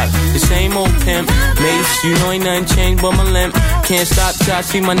blue top. The same old pimp, Mace, you know ain't nothing changed but my limp. Can't stop till I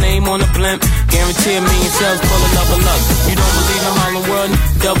see my name on the blimp. Guarantee a million sales, pull a level up. You don't believe in Harlem World,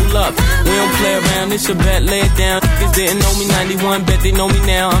 double up. We don't play around, it's a bet, lay it down. Niggas didn't know me 91, bet they know me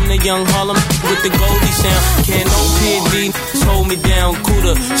now. I'm the young Harlem with the Goldie sound. Can't no PD, hold me down,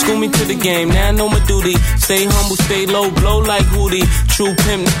 cooler. School me to the game, now I know my duty. Stay humble, stay low, blow like Hootie. True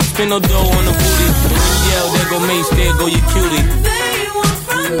pimp, spin no dough on the booty. When you yell, there go Mace, there go your cutie. They want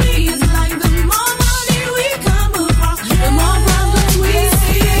from me is like the more money we come across, the more problems we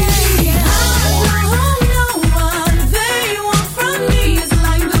see. I know what they want from me is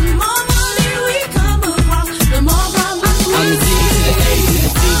like the more money we come across, the more problems we see. I'm the D to the A to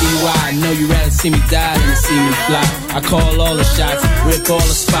the DDY. I know you rather see me die than to see me fly. I call all the shots, rip all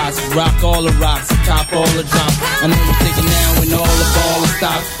the spots, rock all the rocks, top all the drops. I know you're thinking now when all the ball is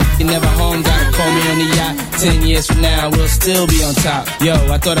stopped. You never home, gotta call me on the yacht. 10 years from now, we'll still be on top. Yo,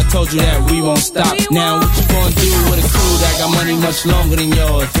 I thought I told you that we won't stop. Now what you gonna do with a crew that got money much longer than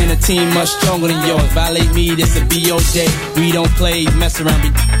yours? And a team much stronger than yours. Violate me, this a B.O. day. We don't play, mess around, be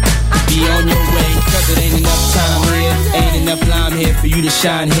on your way. Cause it ain't enough time here, ain't enough lime here for you to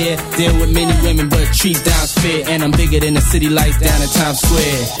shine here. Deal with many women, but treat down's fair. And I'm bigger than the city lights down in Times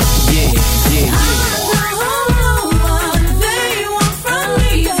Square. Yeah. They want from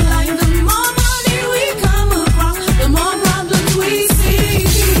me is like the more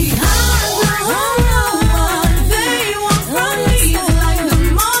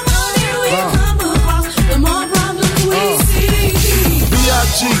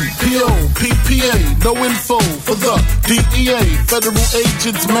DEA, federal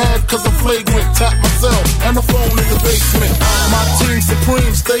agents mad cause I'm flagrant. Tap myself and the phone in the basement. My team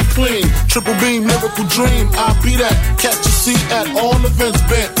supreme, stay clean. Triple beam, miracle dream. I be that. Catch a seat at all events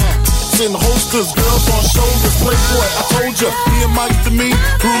bent. In holsters, girls on shoulders, playboy. I told ya, me and Mike to me,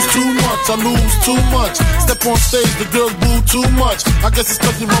 bruise too much, I lose too much. Step on stage, the girls boo too much. I guess it's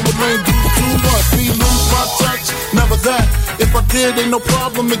cause you run with lame dudes too much. Me lose my touch, never that. If I did, ain't no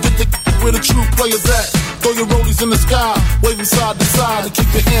problem to get the where the true players at. Throw your rollies in the sky, waving side to side, and keep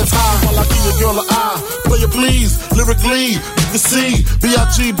your hands high while I give your girl an eye. Play it please, lyrically, you can see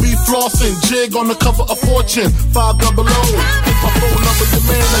B.I.G.B. flossing, jig on the cover of Fortune, 500. Hit my phone number, your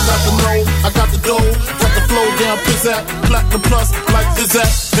man, I got the know, I got the dough, got the flow down, pizzazz, platinum plus, like Zizak,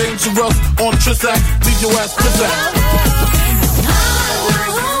 dangerous on Trizak, leave your ass pizzazz.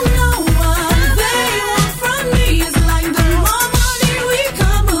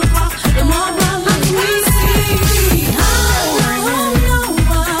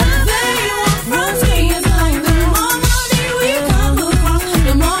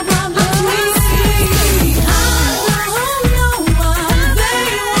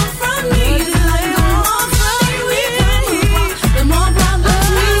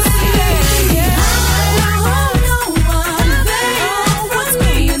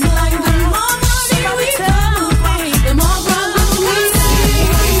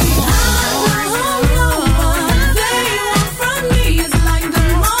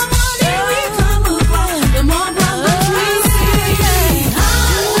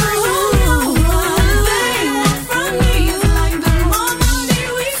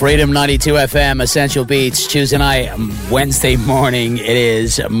 Freedom 92 FM, Essential Beats, Tuesday night, Wednesday morning. It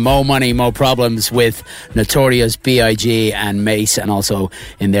is Mo Money, Mo Problems with Notorious B.I.G. and Mace, and also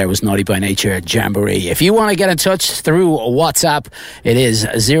in there was Naughty by Nature Jamboree. If you want to get in touch through WhatsApp, it is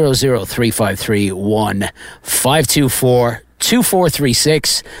 00353 524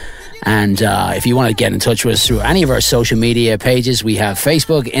 2436. And if you want to get in touch with us through any of our social media pages, we have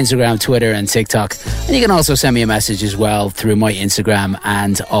Facebook, Instagram, Twitter and TikTok. And you can also send me a message as well through my Instagram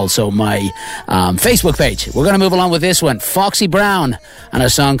and also my Facebook page. We're going to move along with this one, Foxy Brown, and a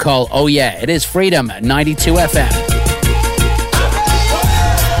song called Oh Yeah. It is Freedom 92 FM.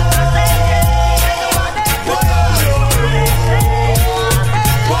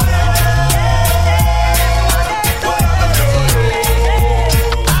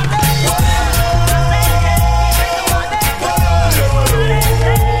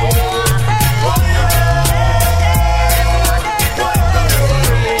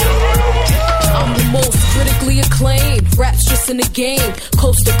 In the game,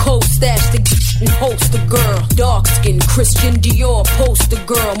 coast to coast, stash the and host the girl. Dark skin, Christian Dior, poster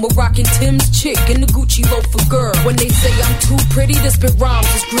girl. Moroccan Tim's chick and the Gucci loafer girl. When they say I'm too pretty, this bit rhymes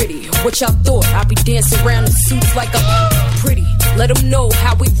is gritty. What y'all thought? I be dancing around in suits like I'm pretty. Let them know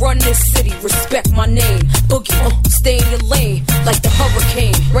how we run this city. Respect my name. Boogie, stay in your lane like the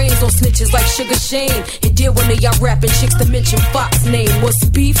hurricane. Rains on snitches like Sugar Shane. It did when they y'all rapping chicks to mention Fox name. What's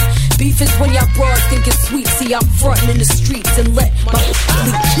beef? Beef is when y'all broads think it's sweet. See, I'm frontin' in the streets and let my leak.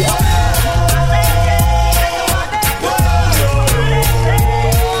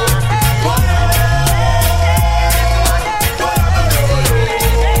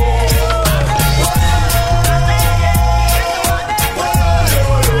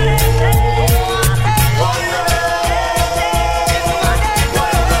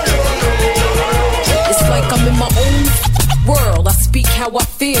 How I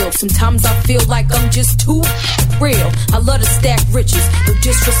feel. Sometimes I feel like I'm just too real. I love to stack riches. No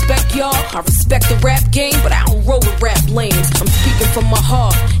disrespect, y'all. I respect the rap game, but I don't roll with rap lanes. I'm speaking from my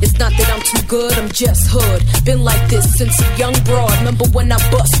heart. It's not that I'm too good, I'm just hood. Been like this since a young broad. Remember when I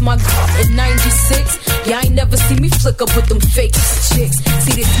bust my in 96? Yeah, I ain't never see me flick up with them fake chicks.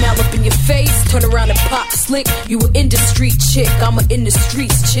 See they smile up in your face, turn around and pop slick. You an industry chick, I'm an in the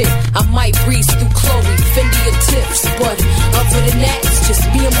streets chick. I might breeze through Chloe, Fendi your tips, but other than that, it's just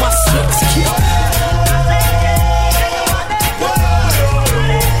me and my six kids.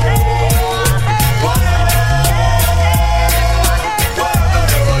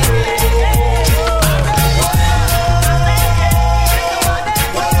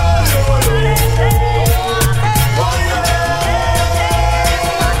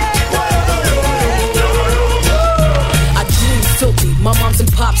 My moms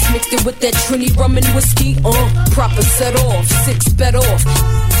and pops mixed it with that Trini rum and whiskey. Proper set off, 6 bet off,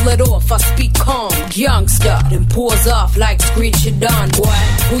 let off. I speak calm, youngster, then pours off like screech your Don, boy.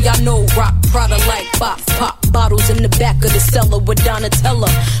 Who y'all know rock Prada like pop bottles in the back of the cellar with Donatella.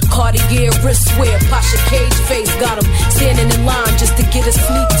 Cartier wristwear, Pasha cage face, got 'em standing in line just to get a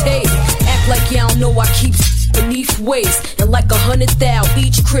sneak taste. Act like y'all know I keep beneath waist. And like 100,000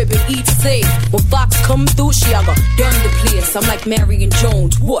 each crib and each safe. When Fox come through, she I got done the place. I'm like Marion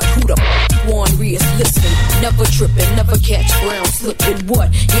Jones, what? Who the Juan Rios? Listen, never tripping, never catch brown slipping. What?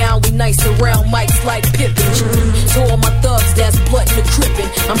 Yeah, we nice around mics like Pippin. So all my thugs that's blood in the crippin'.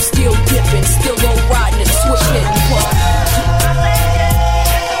 I'm still dipping, still low riding and swishing.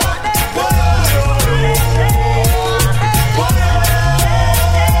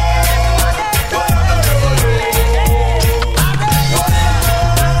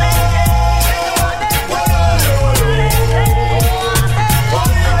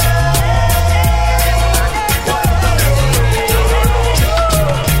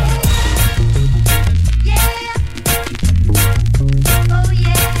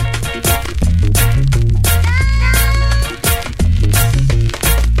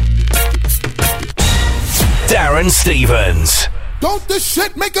 Darren Stevens. Don't this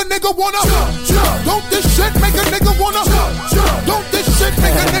shit make a nigga wanna jump? Don't this shit make a nigga wanna jump? Don't this shit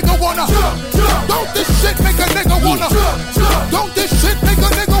make a nigga wanna jump? Don't this shit make a nigga wanna jump? Don't this shit make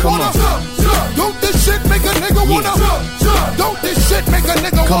a nigga wanna jump? Don't this shit make a nigga wanna jump? Don't this shit make a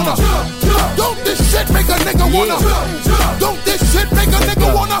nigga wanna jump? Don't this shit make a nigga wanna jump? Don't this shit make a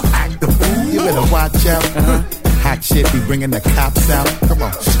nigga wanna act the fool? You better watch out. Hot shit be bringing the cops out. Come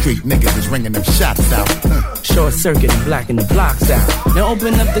on, street niggas is ringing them shots out. Short circuit and blacking the blocks out. Now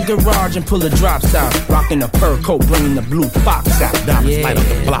open up the garage and pull the drops out. Rocking the fur coat, bringing the blue fox out. Diamonds light up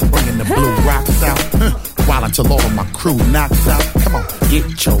the block, bringing the blue rocks out. While until all of my crew knocks out. Come on,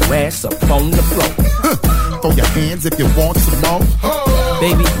 get your ass up on the floor. Throw your hands if you want some more.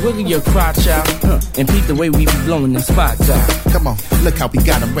 Baby, wiggle your crotch out and peep the way we be blowing them spots out. Come on, look how we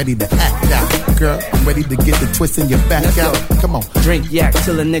got them ready to act out. Girl, I'm ready to get the twist in your back out. Come on, drink yak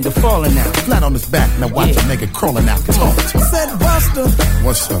till a nigga falling out. Flat on his back, now watch a nigga crawling out. Come on. Said Buster,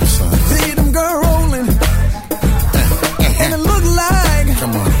 what's up, son? See them girl rolling, and it look like,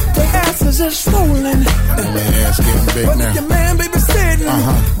 come on, their asses is swollen. And their ass getting big but now. If your man baby sitting,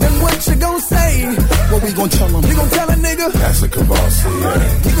 then what you gon' say? What we gon' tell him? You gon' tell a nigga? That's a Kavasi,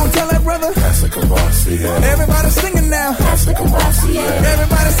 You gon' tell that brother? That's a Kavasi, Everybody singing now. That's a Kavasi,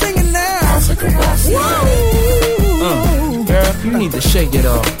 Everybody singing now. That's a Kavasi, Girl, you need to shake it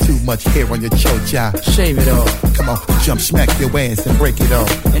off. Too much hair on your chocha. Shave it off. Come on, jump, smack your ass and break it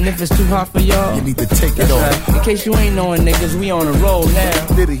off. And if it's too hot for y'all, you need to take it off. Right. In case you ain't knowing, niggas, we on a roll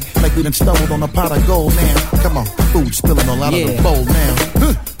now. Diddy, like we done stumbled on a pot of gold now. Come on, food spilling all out of the bowl now.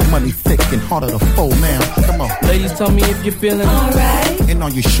 Money thick and harder to fold now. Come on. Ladies, tell me if you're feeling alright. And are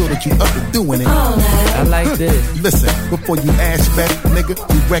you sure that you up to doing it? I like this. Listen, before you ask back, nigga,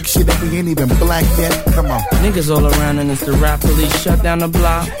 we wreck shit that we ain't even black yet. Come on. Niggas all around and it's the rap police shut down the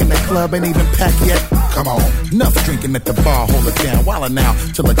block. And the club ain't even packed yet. Come on. Enough drinking at the bar, hold it down. Wildin' now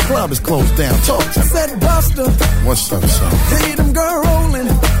till the club is closed down. Talk to me. Said Buster, what's up, son? See them girl rolling,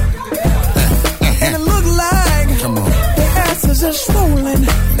 and it look like, come on, their asses is swollen.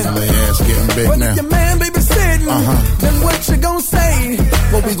 And their ass getting big but now. If your man baby sitting, then what you gon' say?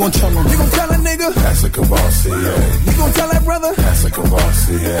 What we gon' tell him? You gon' tell a nigga? That's a Kavasi, You gon' tell that brother? That's a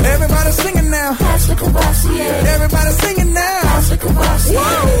Kavasi, Everybody singing now. That's a Kavasi, Everybody singing now. That's a Kavasi,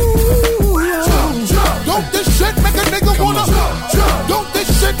 Don't this shit make a nigga wanna jump? Don't this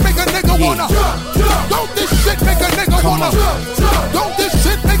shit make a nigga wanna jump? Don't this shit make a nigga wanna jump? Don't this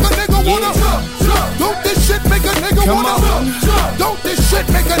shit make a nigga wanna jump? Don't this shit make a nigga wanna jump? Don't this shit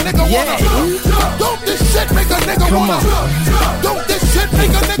make a nigga wanna jump? Don't this shit make a nigga wanna jump? Don't this shit make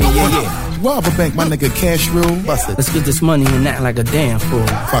a nigga wanna rob a bank, my nigga, cash rule. Bust it. Let's get this money and act like a damn fool.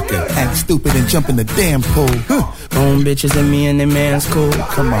 Fuck it. Act stupid and jump in the damn pool. Own bitches and me and them man's cool.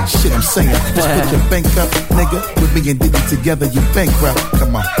 Come on, shit, I'm saying. Just put your bank up, nigga. With me and Diddy together, you bankrupt.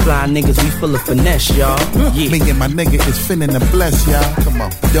 Come on. Fly niggas, we full of finesse, y'all. Me and my nigga is finna to bless, y'all. Come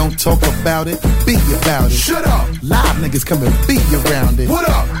on. Don't talk about it, be about it. Shut up. Live niggas come and be around it. What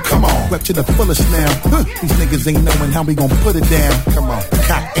up? Come on. Rep to the fullest now. These niggas ain't knowing how we gon' put it down. Come on.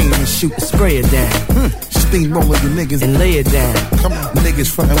 Cock, aim, and shoot. Spray it down. Steamroller you niggas and lay it down. Come on, niggas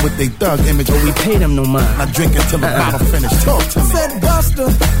frontin' with they thug image, but we pay them no mind. I drink until the bottle finish. Talk to me. Said Buster,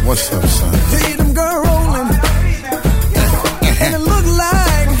 what's up, son? See them girl rolling, and it look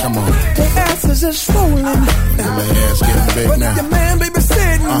like, come on, their asses is swollen. And their ass getting big but now. If your man baby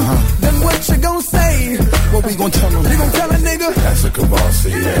sitting, then what you gon' say? What we gon' tell him? You gon' tell a nigga? That's a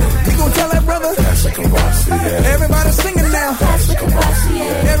Kavasi, You gon' tell that brother? That's a Kavasi, Everybody singing now. That's a Kavasi,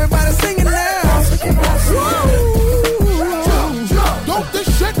 Everybody singing now. That's a Kavasi, Don't this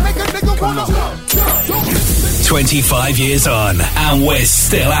shit make a nigga wanna 25 years on, and we're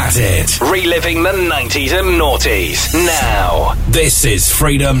still at it. Reliving the 90s and noughties. Now, this is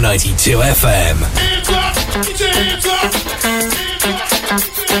Freedom 92 FM.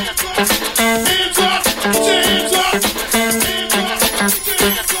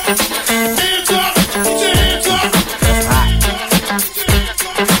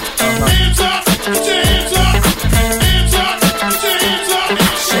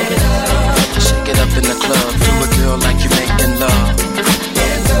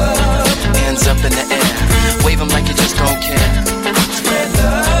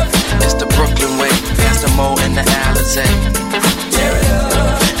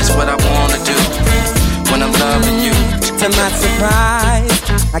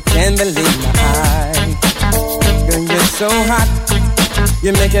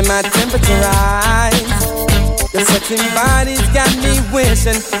 You're making my temperature rise. Your sexy body's got me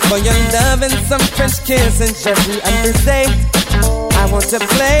wishing for your love and some French kissing. Every other day, I want to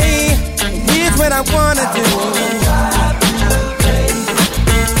play. Here's what I wanna do.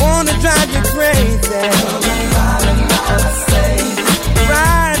 Wanna drive you crazy.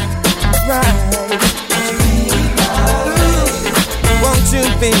 Right, right. Ooh, won't you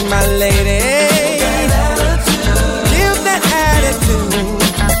be my lady? Give that attitude.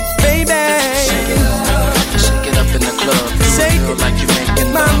 Like you're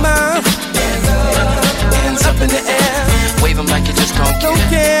making mama. Hands up in the air, wave them like you just don't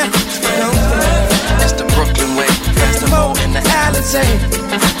care. It's the Brooklyn way, past the Mo and the Alizé.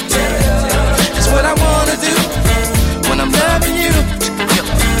 It's what I wanna do when I'm loving you.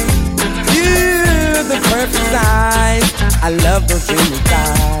 You're the perfect size. I love those dreamy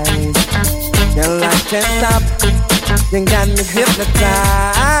thighs. Girl, I can't stop. You got me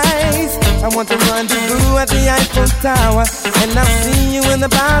hypnotized. I want to rendezvous at the Eiffel Tower, and I'll see you in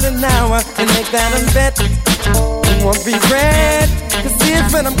about an hour, and make that a bet. You won't regret, 'cause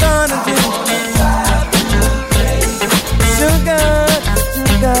here's what I'm gonna do. Sugar,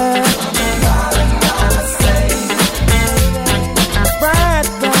 sugar. Right,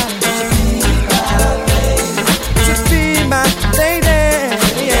 right. To be my lady,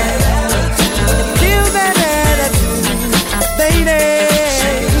 yeah. Feel that attitude, lady.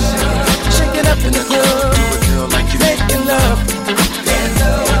 In the club, do it, girl, like you're making love.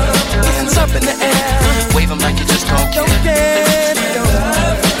 Hands up in the air, wave them like you just don't care.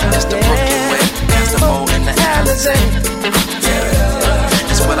 It's the Brooklyn way, past the Mo and the Alizé.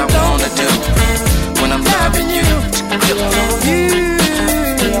 It's what I wanna do when I'm loving you.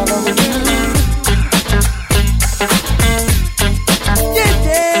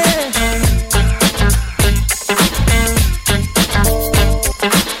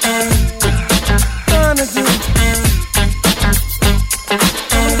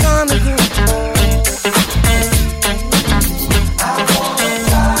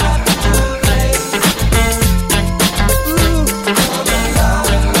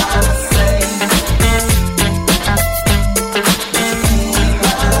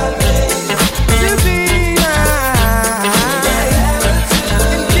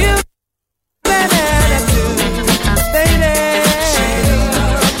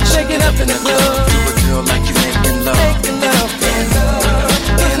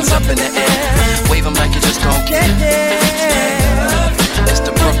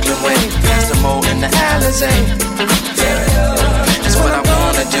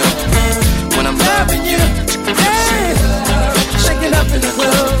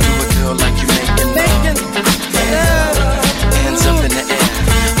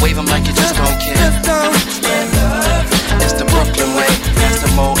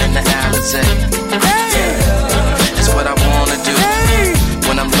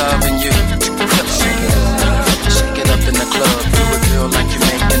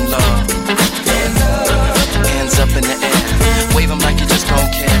 Up in the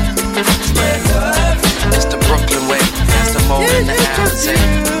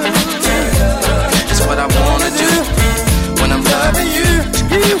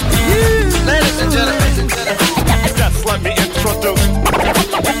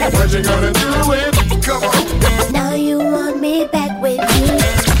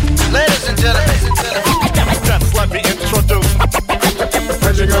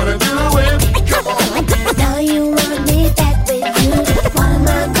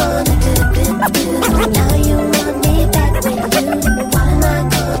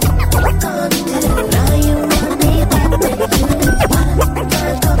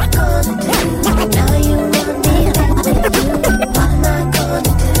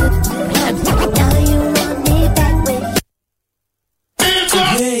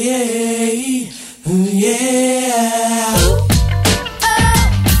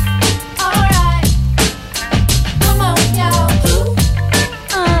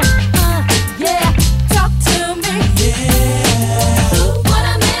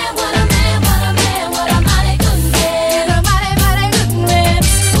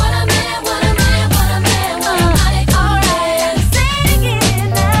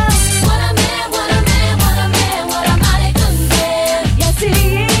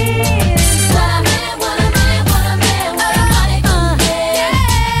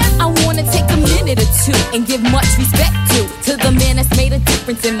and give much respect to the man that's made a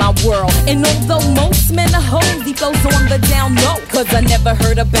difference in my world. And although most men are hoes, he goes on the down low, cause I never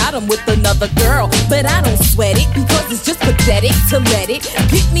heard about him with another girl. But I don't sweat it, because it's just pathetic to let it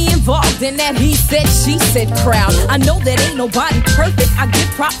get me involved in that he said, she said crowd. I know that ain't nobody perfect. I give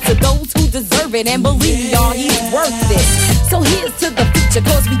props to those who deserve it, and believe me, y'all, he's worth it. So here's to the future,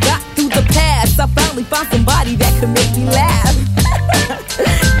 cause we got through the past. I finally found somebody that could make me laugh.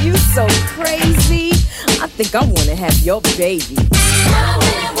 You so crazy. I think I wanna have your baby. What a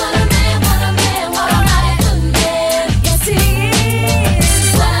man, what a man, what a man, what a mighty good man. Yes, he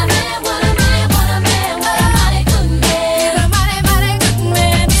is. What a man, what a man, what a man, what a mighty good man. He's a mighty, mighty good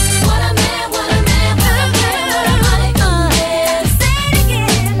man. What a man, what a man, what a man, what a mighty good man. Say it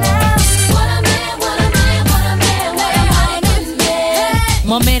again now. What a man, what a man, what a man, what a mighty good man.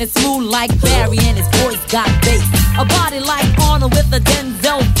 My man is smooth like Barry and his voice got bass. A body like Arnold with a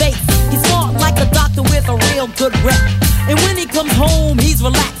Denzel face. He's smart like a doctor with a real good rep. And when he comes home, he's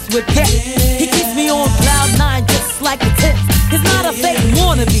relaxed with pep. He keeps me on cloud nine just like a tip. He's not a fake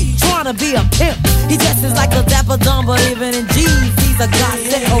wannabe, trying to be a pimp. He dresses like a dapper dumb, but even in jeans, he's a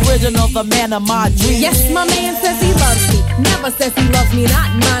godsend original, the man of my dreams. Yes, my man says he loves me, never says he loves me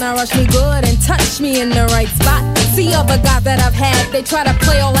not. Mine, I rush me good and touch me in the right spot. See other guys that I've had, they try to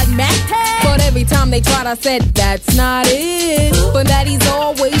play all like Mac. But every time they tried, I said, that's not it. But that he's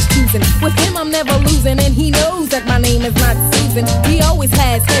always choosing. With him, I'm never losing, and he knows that my name is not Susan. He always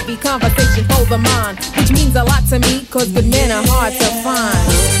has heavy conversation for the mind, which means a lot to me, cause good men are hard to find.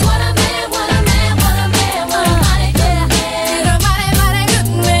 What a man, what a man, what a man, what a mighty good man. He's a mighty, mighty good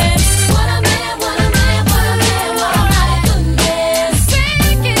man. What a man, what a man, what a man, what a mighty good man.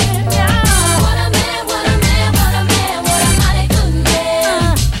 Sing it, y'all. What a man, what a man, what a man, what a mighty good man.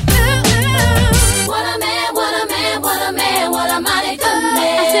 What a man, what a man, what a man, what a mighty good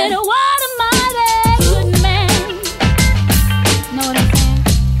man. I said, what a mighty good man. Know what I'm saying?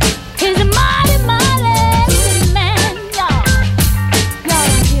 He's a mighty, mighty good man, y'all. Y'all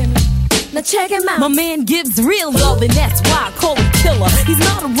don't hear me. Now check him out. My man gives real love, and that's why I call him killer. He's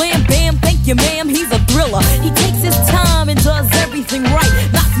not a wham bam, thank you ma'am, he's a thriller. He takes his time and does everything right.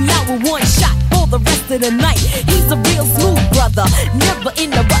 Knocks me out with one shot for the rest of the night. He's a real smooth brother, never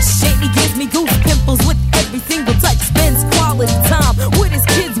in a rush, and he gives me goose pimples with every single touch. Spends quality time with his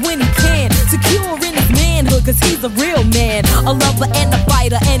kids when he can. Secure in his manhood, cause he's a real man. A lover and a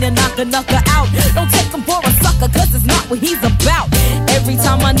fighter and a knocker out. Don't take him for a sucker, cause it's not what he's about. Every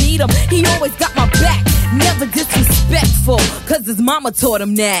time I need him, he always got my back. Never disrespectful, cause his mama taught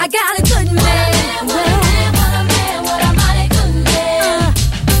him that. I got a good man. What a man, what a man, what a mighty good man.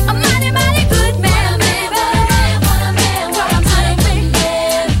 A mighty, mighty good man, baby. What a man, what a mighty good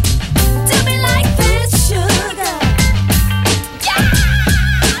man. Do me like this, sugar. Yeah.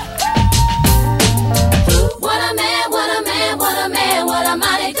 What a man, what a man, what a man, what a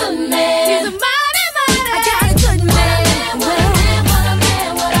mighty good man. He's a mighty, mighty. I got a good man. What a man, what a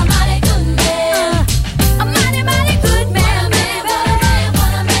man, what a mighty good man. A mighty, mighty good man, baby.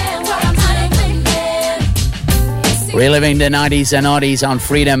 What a man, what a mighty good man. Reliving the 90s and noughties on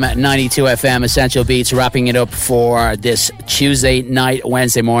Freedom 92 FM, Essential Beats, wrapping it up for this Tuesday night,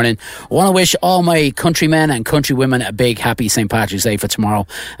 Wednesday morning. I want to wish all my countrymen and countrywomen a big happy St. Patrick's Day for tomorrow.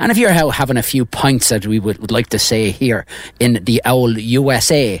 And if you're out having a few pints, that we would like to say here in the old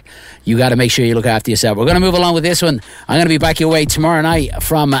USA, you got to make sure you look after yourself. We're going to move along with this one. I'm going to be back your way tomorrow night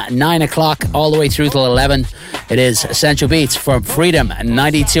from 9 o'clock all the way through till 11. It is Essential Beats from Freedom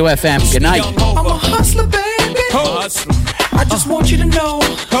 92 FM. Good night. I'm a hustler, baby. I just want you to know.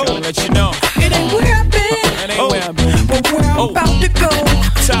 Let you know. It ain't where I've been, but where I'm about to go.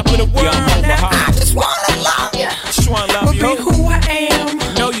 Top of the world. Now I just wanna love you. Just wanna love you. Be who I am.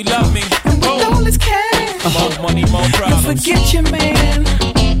 Know you love me. And with all this cash, more money, more problems. You forget your man.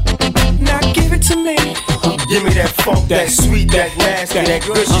 Now give it to me. Give me that funk, that sweet, that nasty, that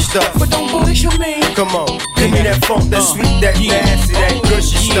gushy stuff. But don't bullshit me. Come on, give me that funk, that sweet, that nasty, that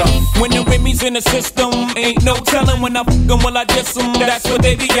gushy stuff. When the Remy's in the system, ain't no telling when I fuck 'em, will I diss 'em. That's what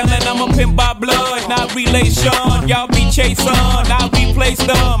they be yelling. I'm a pimp by blood, not relation. Y'all be chasing, I replace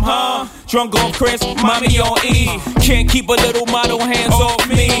them, huh? Drunk on Chris, mommy on E. Can't keep a little model hands off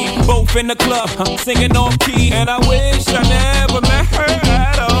me. Both in the club, singing off key. And I wish I never met her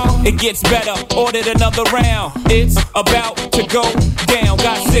at all. It gets better, ordered another round. It's about to go down.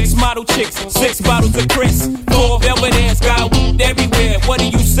 Got 6 model chicks, 6 bottles of Chris, 4 velvet ass, got everywhere. What do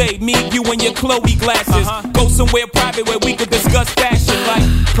you say? Me, you, and your Chloe glasses. Go somewhere private where we could discuss fashion, like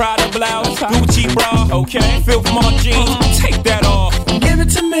Prada blouse, Gucci bra, okay? Filth Mark jeans, take that off. Give it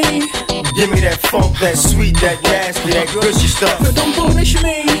to me. Give me that funk, that sweet, that nasty, that gushy stuff. But don't bullshit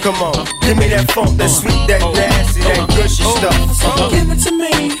me. Come on, give Give me that funk, that sweet, that nasty, that gushy stuff. Give it to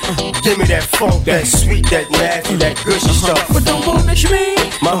me. Give me that funk, that sweet, that nasty, that gushy stuff. But don't punish me.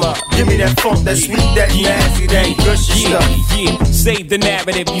 Mama, give me that funk, that sweet, that nasty, that gushy stuff. Yeah, save the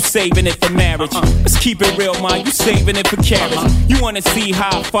narrative, you saving it for marriage. Let's keep it real, man, you saving it for carriage. You wanna see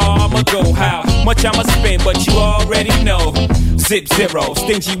how far I'ma go, how much I'ma spend, but you already know. Zip zero,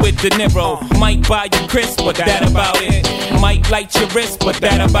 stingy with the Niro. Might buy you crisp, but that about it. Might light your wrist, but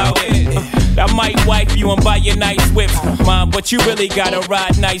that about it. I might wipe you and buy you nice whips, mom, but you really gotta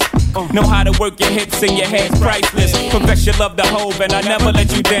ride nice. Know how to work your hips and your head's priceless. Perfection, love the whole, and I never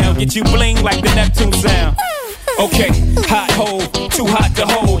let you down. Get you bling like the Neptune sound. Okay, hot hole, too hot to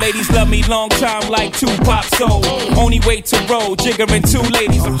hold. Ladies love me long time like Tupac soul. Only way to roll, jiggering two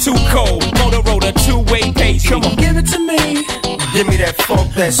ladies, I'm too cold. Motorola, two-way page. Come on, give it to me. Give me that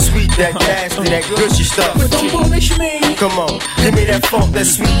funk, that sweet, that nasty, that gushy stuff. But don't punish me. Come on, give me that funk, that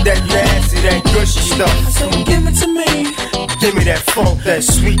sweet, that nasty, that gushy stuff. So give it to me. Give me that funk, that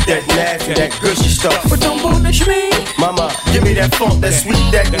sweet, that nasty, that gushy stuff. But don't punish me. Mama, give me that funk, that sweet,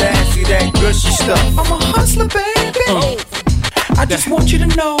 that nasty, that gushy stuff. I'm a hustler, baby. I just want you to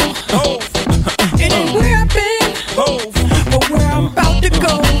know it ain't where I've been, but where I'm about to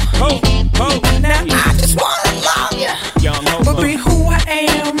go. Now I just wanna love you, but be who I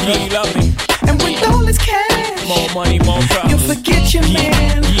am. You love me. And with all this cash, more money, more problems. You'll forget your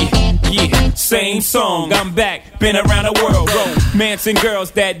man. Yeah, same song. I'm back, been around the world. Romance and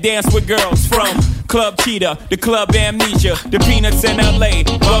girls that dance with girls from Club Cheetah, the Club Amnesia, the Peanuts in LA,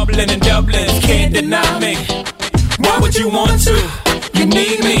 bubbling in Dublin. Can't deny me. Why would you want to? You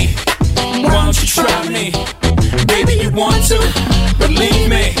need me. Why don't you try me? Baby, you want to? Believe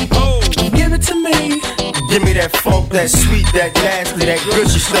me. Give it to me. Give me that funk, that sweet, that nasty, that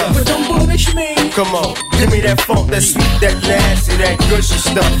gushy stuff. But don't punish me. Come on, give me that funk, that sweet, that nasty, that gushy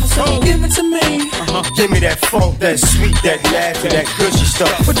stuff. So give it to me. Give me that funk, that sweet, that nasty, that gushy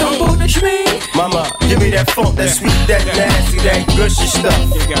stuff. But don't punish me. Mama, give me that funk, that sweet, that nasty, that gushy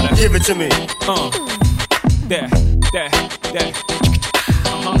stuff. Give it to me. That.